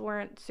just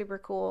weren't super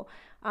cool.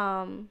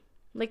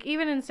 Like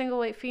even in Single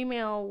White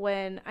Female,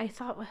 what I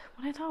thought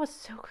was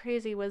so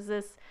crazy was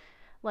this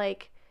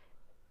like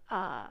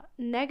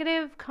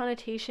negative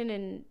connotation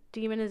and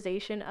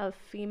demonization of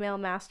female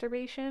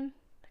masturbation.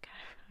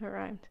 It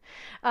rhymed.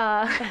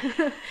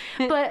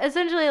 But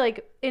essentially,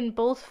 like in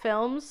both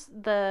films,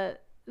 the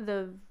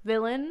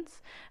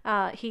villains,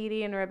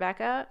 Heidi and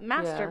Rebecca,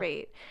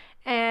 masturbate,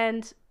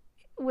 and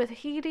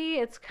with Heidi,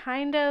 it's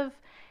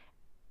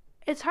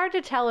hard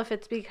to tell if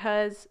it's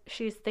because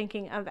she's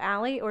thinking of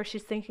Allie or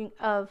she's thinking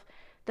of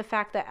the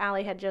fact that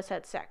Allie had just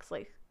had sex,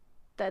 like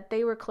that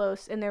they were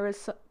close and there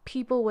was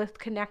people with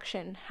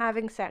connection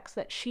having sex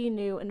that she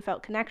knew and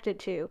felt connected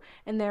to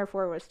and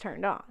therefore was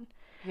turned on.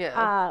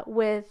 Yeah.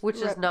 Which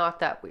is Re- not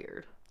that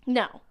weird.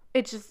 No,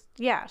 it's just,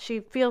 yeah,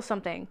 she feels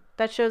something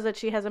that shows that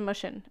she has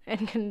emotion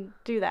and can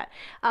do that.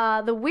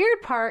 The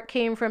weird part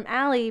came from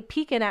Allie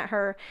peeking at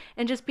her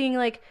and just being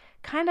like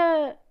kind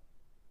of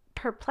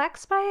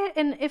perplexed by it.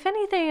 And if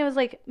anything, it was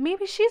like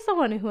maybe she's the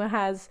one who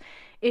has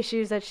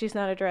issues that she's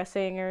not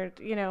addressing, or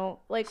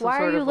like Some why are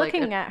sort you of, like,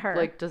 looking at her?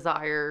 Like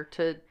desire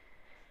to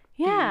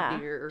Yeah,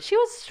 be near. she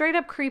was straight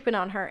up creeping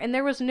on her, and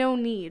there was no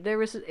need.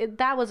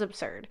 That was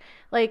absurd.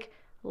 Let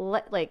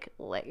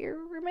your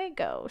roommate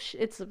go.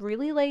 It's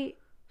really late.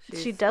 She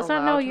She's does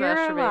not allowed know to you're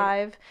masturbate.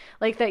 alive,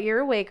 like that you're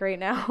awake right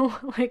now.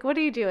 Like, what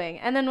are you doing?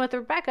 And then with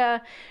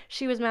Rebecca,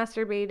 she was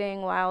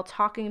masturbating while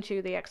talking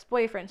to the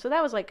ex-boyfriend. So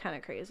that was like kind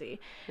of crazy.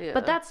 Yeah.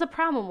 But that's the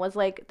problem, was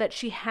like that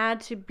she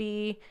had to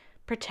be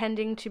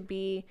pretending to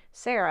be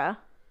Sarah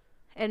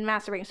and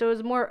masturbating. So it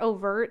was more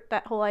overt,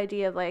 that whole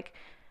idea of like,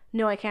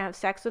 no, I can't have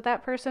sex with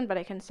that person, but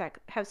I can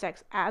have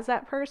sex as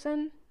that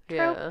person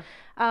trope.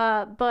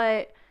 Yeah.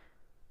 But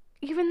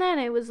even then,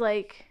 it was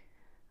like,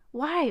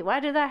 why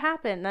did that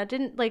happen? That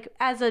didn't, like,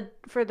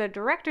 for the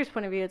director's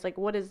point of view, it's like,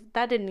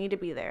 that didn't need to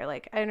be there.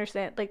 Like, I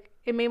understand, like,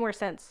 it made more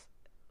sense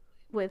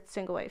with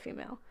single white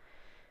female.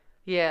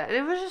 Yeah, and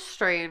it was just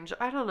strange.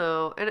 I don't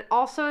know. And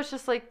also, it's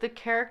just like the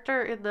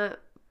character in the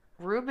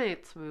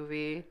Roommates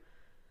movie,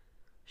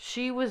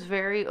 she was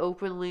very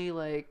openly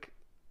like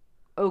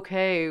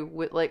okay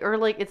with like, or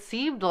like it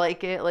seemed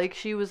like it. Like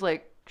she was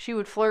like, she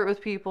would flirt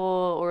with people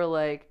or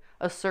like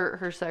assert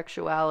her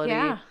sexuality,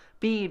 Yeah.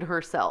 being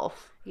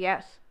herself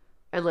Yes.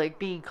 and like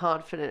being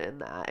confident in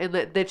that. And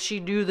that she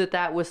knew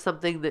that was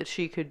something that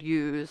she could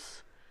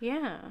use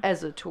Yeah.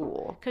 as a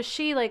tool. Because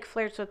she, like,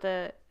 flirts with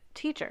the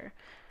teacher.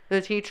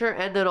 The teacher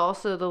and then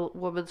also the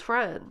woman's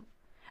friend.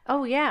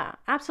 Oh, yeah,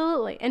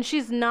 absolutely. And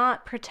she's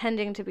not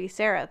pretending to be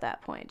Sarah at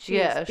that point. She's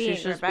being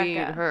she's just Rebecca. being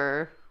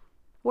her.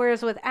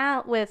 Whereas with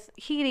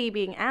Heidi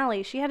being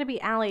Allie, she had to be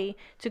Allie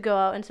to go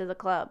out into the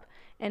club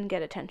and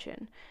get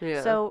attention.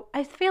 Yeah. So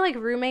I feel like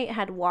Roommate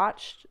had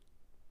watched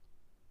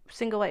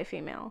Single White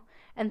Female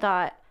and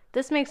thought,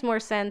 this makes more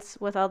sense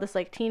with all this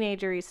like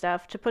teenagery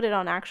stuff to put it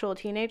on actual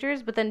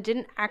teenagers, but then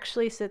didn't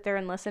actually sit there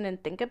and listen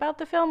and think about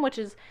the film, which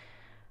is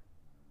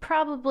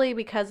probably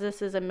because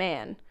this is a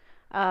man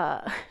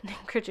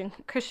named Christian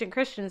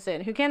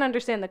Christensen, who can't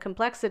understand the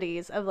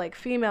complexities of like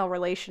female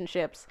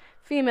relationships,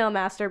 female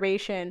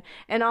masturbation,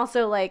 and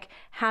also like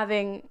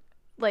having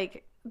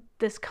like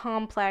this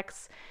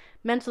complex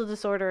mental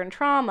disorder and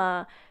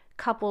trauma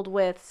coupled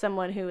with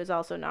someone who is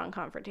also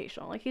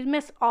non-confrontational. Like, he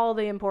missed all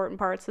the important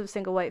parts of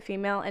Single White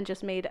Female and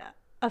just made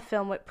a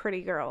film with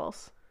pretty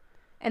girls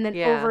and then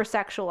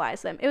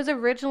over-sexualized them. It was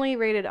originally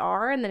rated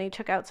R, and then he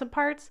took out some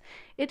parts.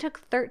 It took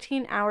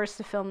 13 hours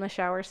to film the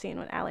shower scene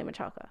with Ali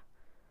Machalka.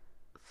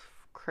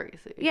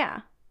 Crazy.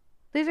 Yeah.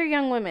 These are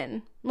young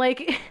women.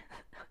 Like,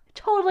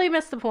 totally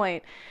missed the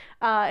point.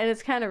 And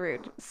it's kind of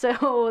rude.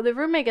 So the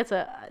Roommate gets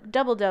a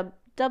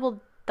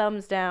double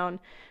thumbs down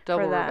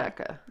Double for that.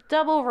 Rebecca.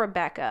 Double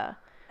Rebecca.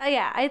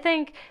 Yeah, I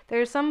think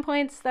there's some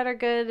points that are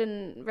good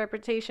and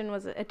reputation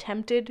was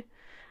attempted.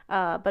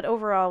 But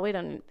overall,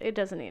 it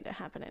doesn't need to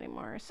happen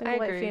anymore. Single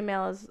white agree.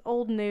 female is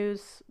old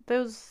news.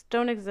 Those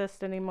don't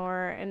exist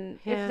anymore. And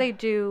Yeah. if they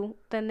do,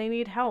 then they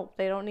need help.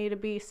 They don't need to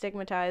be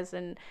stigmatized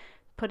and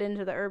put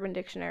into the Urban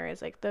Dictionary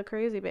as like the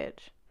crazy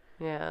bitch.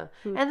 Yeah.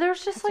 Who And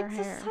there's just cuts her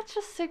like hair. such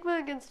a stigma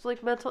against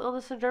like mental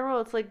illness in general.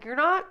 It's like you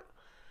know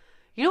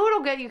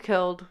what'll get you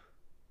killed?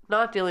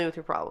 Not dealing with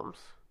your problems.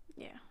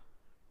 Yeah.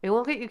 It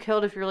won't get you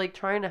killed if you're like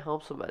trying to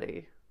help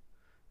somebody.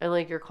 And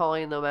like you're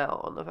calling them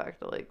out on the fact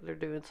that like they're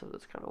doing something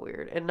that's kind of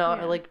weird and not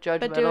Yeah. like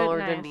But do judgmental it or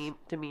nice.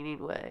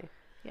 demeaning way.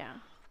 Yeah.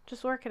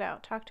 Just work it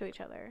out. Talk to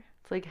each other.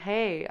 It's like,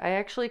 hey, I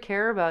actually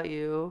care about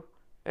you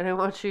and I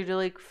want you to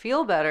like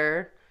feel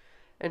better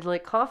and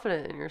like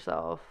confident in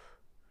yourself.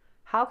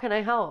 How can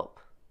I help?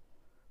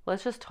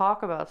 Let's just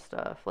talk about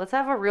stuff. Let's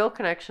have a real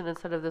connection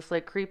instead of this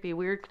like creepy,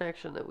 weird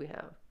connection that we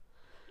have.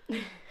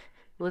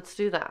 Let's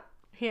do that.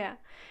 Yeah.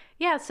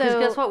 Yeah, Because so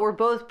guess what? We're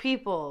both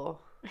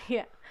people.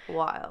 yeah.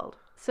 Wild.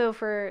 So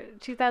for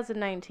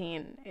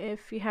 2019,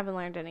 if you haven't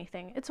learned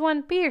anything, it's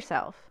one, be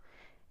yourself.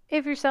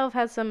 If yourself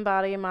has some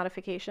body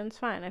modifications,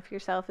 fine. If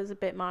yourself is a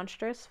bit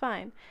monstrous,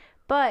 fine.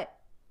 But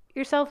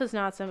yourself is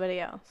not somebody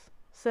else.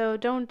 So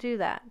don't do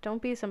that.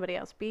 Don't be somebody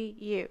else. Be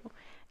you.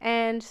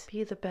 And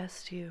Be the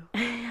best you.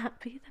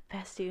 be the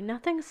best you.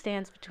 Nothing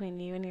stands between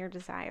you and your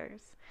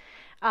desires.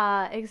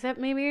 Except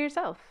maybe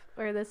yourself,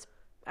 or this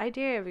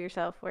idea of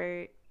yourself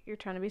where you're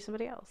trying to be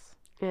somebody else.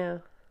 Yeah.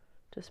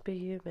 Just be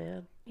you,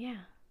 man. Yeah.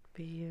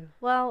 Be you.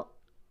 Well,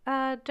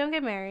 don't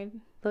get married.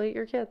 They'll eat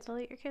your kids.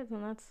 Delete your kids,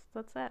 and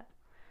that's that.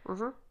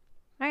 Mm-hmm. All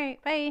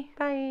right, bye.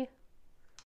 Bye.